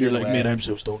blunts and all straight you're like, away. mate, I'm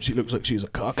so stoned. She looks like she's a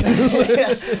cock.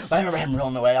 I remember him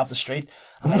running away up the street.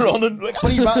 And Running. Like,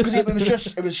 But he ran because it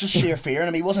was just sheer fear,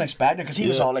 and he wasn't expecting it because he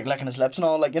was all like licking his lips and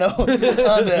all, like, you know. And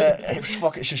it was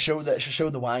fucking, she showed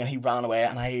the wang, and he ran away,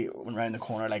 and I went round the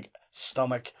corner like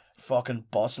stomach fucking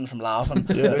busting from laughing.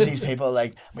 There's these people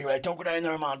like, we were like, don't go down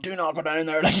there, man, do not go down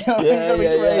there, like, you know,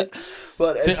 Yeah.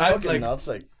 But it's See, I, fucking like, nuts,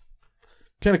 like.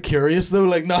 kind of curious though,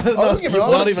 like not get me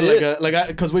wrong, not let's even see like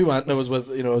because we went and I was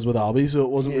with Abby, so it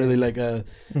wasn't really like a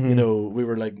we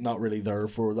were like not really there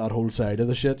for that whole side of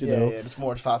the shit, you know. Yeah, it's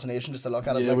more fascination just to look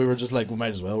at it. Yeah, like. we were just like, we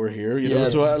might as well, we're here, you know.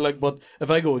 So but if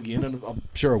I go again, and I'm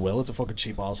sure I will, it's a fucking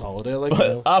cheap ass holiday, like. You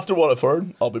know? After what I've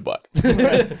heard, I'll be back.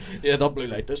 Yeah, that blue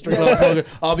light district.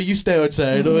 Abby, you stay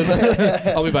outside.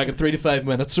 I'll be back in 3 to 5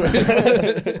 minutes. Right?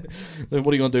 Then what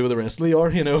are you gonna do with the rest of the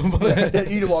hour, you know?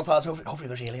 You don't walk past. Hopefully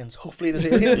there's aliens. Hopefully there's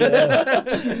aliens.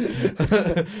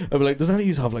 I'd be like, does any of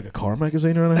you have like a car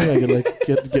magazine or anything I could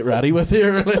like get ready with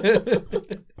here?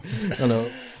 I know.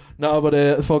 No,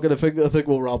 but fucking, I think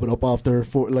we'll wrap it up after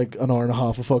like an hour and a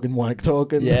half of fucking wank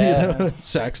talk and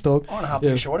sex talk. Hour and a half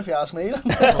too short, if you ask me.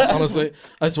 Honestly,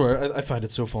 I swear, I find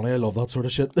it so funny. I love that sort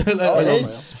of shit. It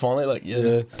is funny, like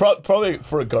probably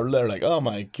for a girl there, like, oh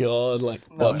my god, like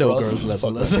no girls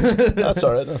listen. That's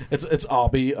alright. It's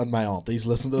Abby and my aunties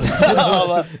listen to this.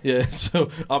 Yeah, so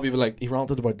Abby be like, he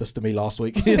ranted about this to me last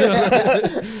week. You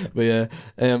know? But yeah,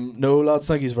 no lads,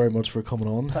 thank you very much for coming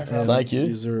on. Thank you.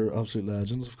 These are absolute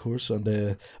legends, of course. And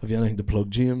have you anything to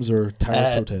plug, James, or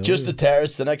Terrace Hotel? Just the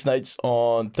Terrace. The next night's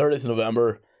on 30th of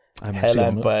November.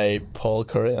 Headlined by Paul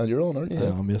Curry, and you're on, aren't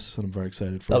you? Yes, and I'm very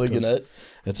excited for That'll it. Be good night.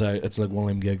 It's like one of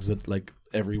them gigs that like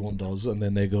everyone does, and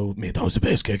then they go, mate, that was the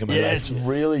best gig of my life. Yeah, it's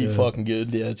really fucking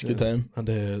good. Yeah, it's a good time.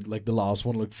 And like the last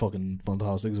one looked fucking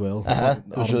fantastic as well.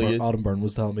 It was really good. Adam Byrne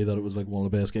was telling me that it was like one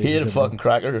of the best gigs. He had a fucking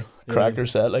cracker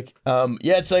set. Like,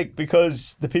 it's like,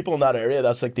 because the people in that area,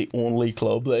 that's like the only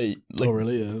club they like. Oh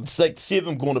really? Yeah. It's like, see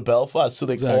them going to Belfast, so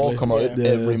they all come out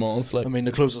every month. Like, I mean,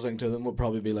 the closest thing to them would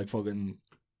probably be like fucking.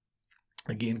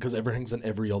 Again, because everything's in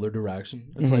every other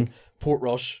direction. It's like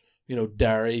Portrush, you know,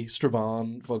 Derry,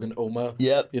 Strabane, fucking Oma.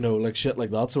 Yep. You know, like shit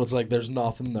like that. So it's like there's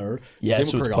nothing there. Yeah, Same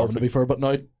so with it's Craigavon, perfect. to be fair. But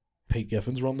now Pete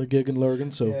Giffen's run the gig in Lurgan,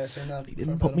 so he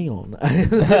didn't put me on.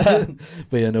 But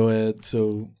yeah, no.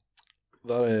 So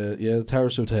that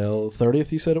Terrace Hotel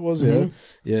 30th, you said it was. Yeah.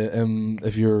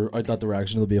 If you're out that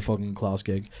direction, it'll be a fucking class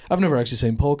gig. I've never actually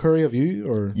seen Paul Curry. Have you?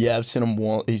 Or yeah, I've seen him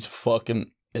once. He's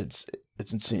fucking.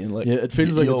 It's insane. Like, yeah, it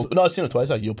feels like no, I've seen it twice.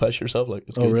 Like, you'll piss yourself. Like,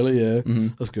 it's good. Really? Yeah,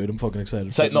 that's good. I'm fucking excited.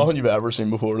 It's like nothing you've ever seen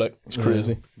before. Like, it's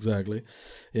crazy. Exactly.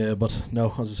 Yeah, but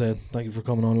no, as I said, thank you for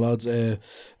coming on, lads.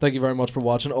 Thank you very much for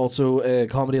watching. Also,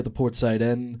 comedy at the Portside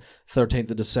Inn,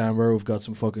 13th of December. We've got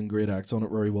some fucking great acts on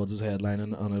it. Rory Woods is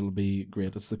headlining, and it'll be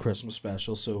great. It's the Christmas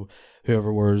special, so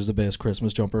whoever wears the best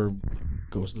Christmas jumper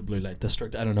goes to the Blue Light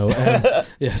District. I don't know.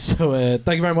 Yeah, so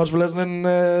thank you very much for listening.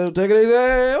 Take it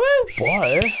easy. Woo!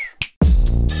 Bye.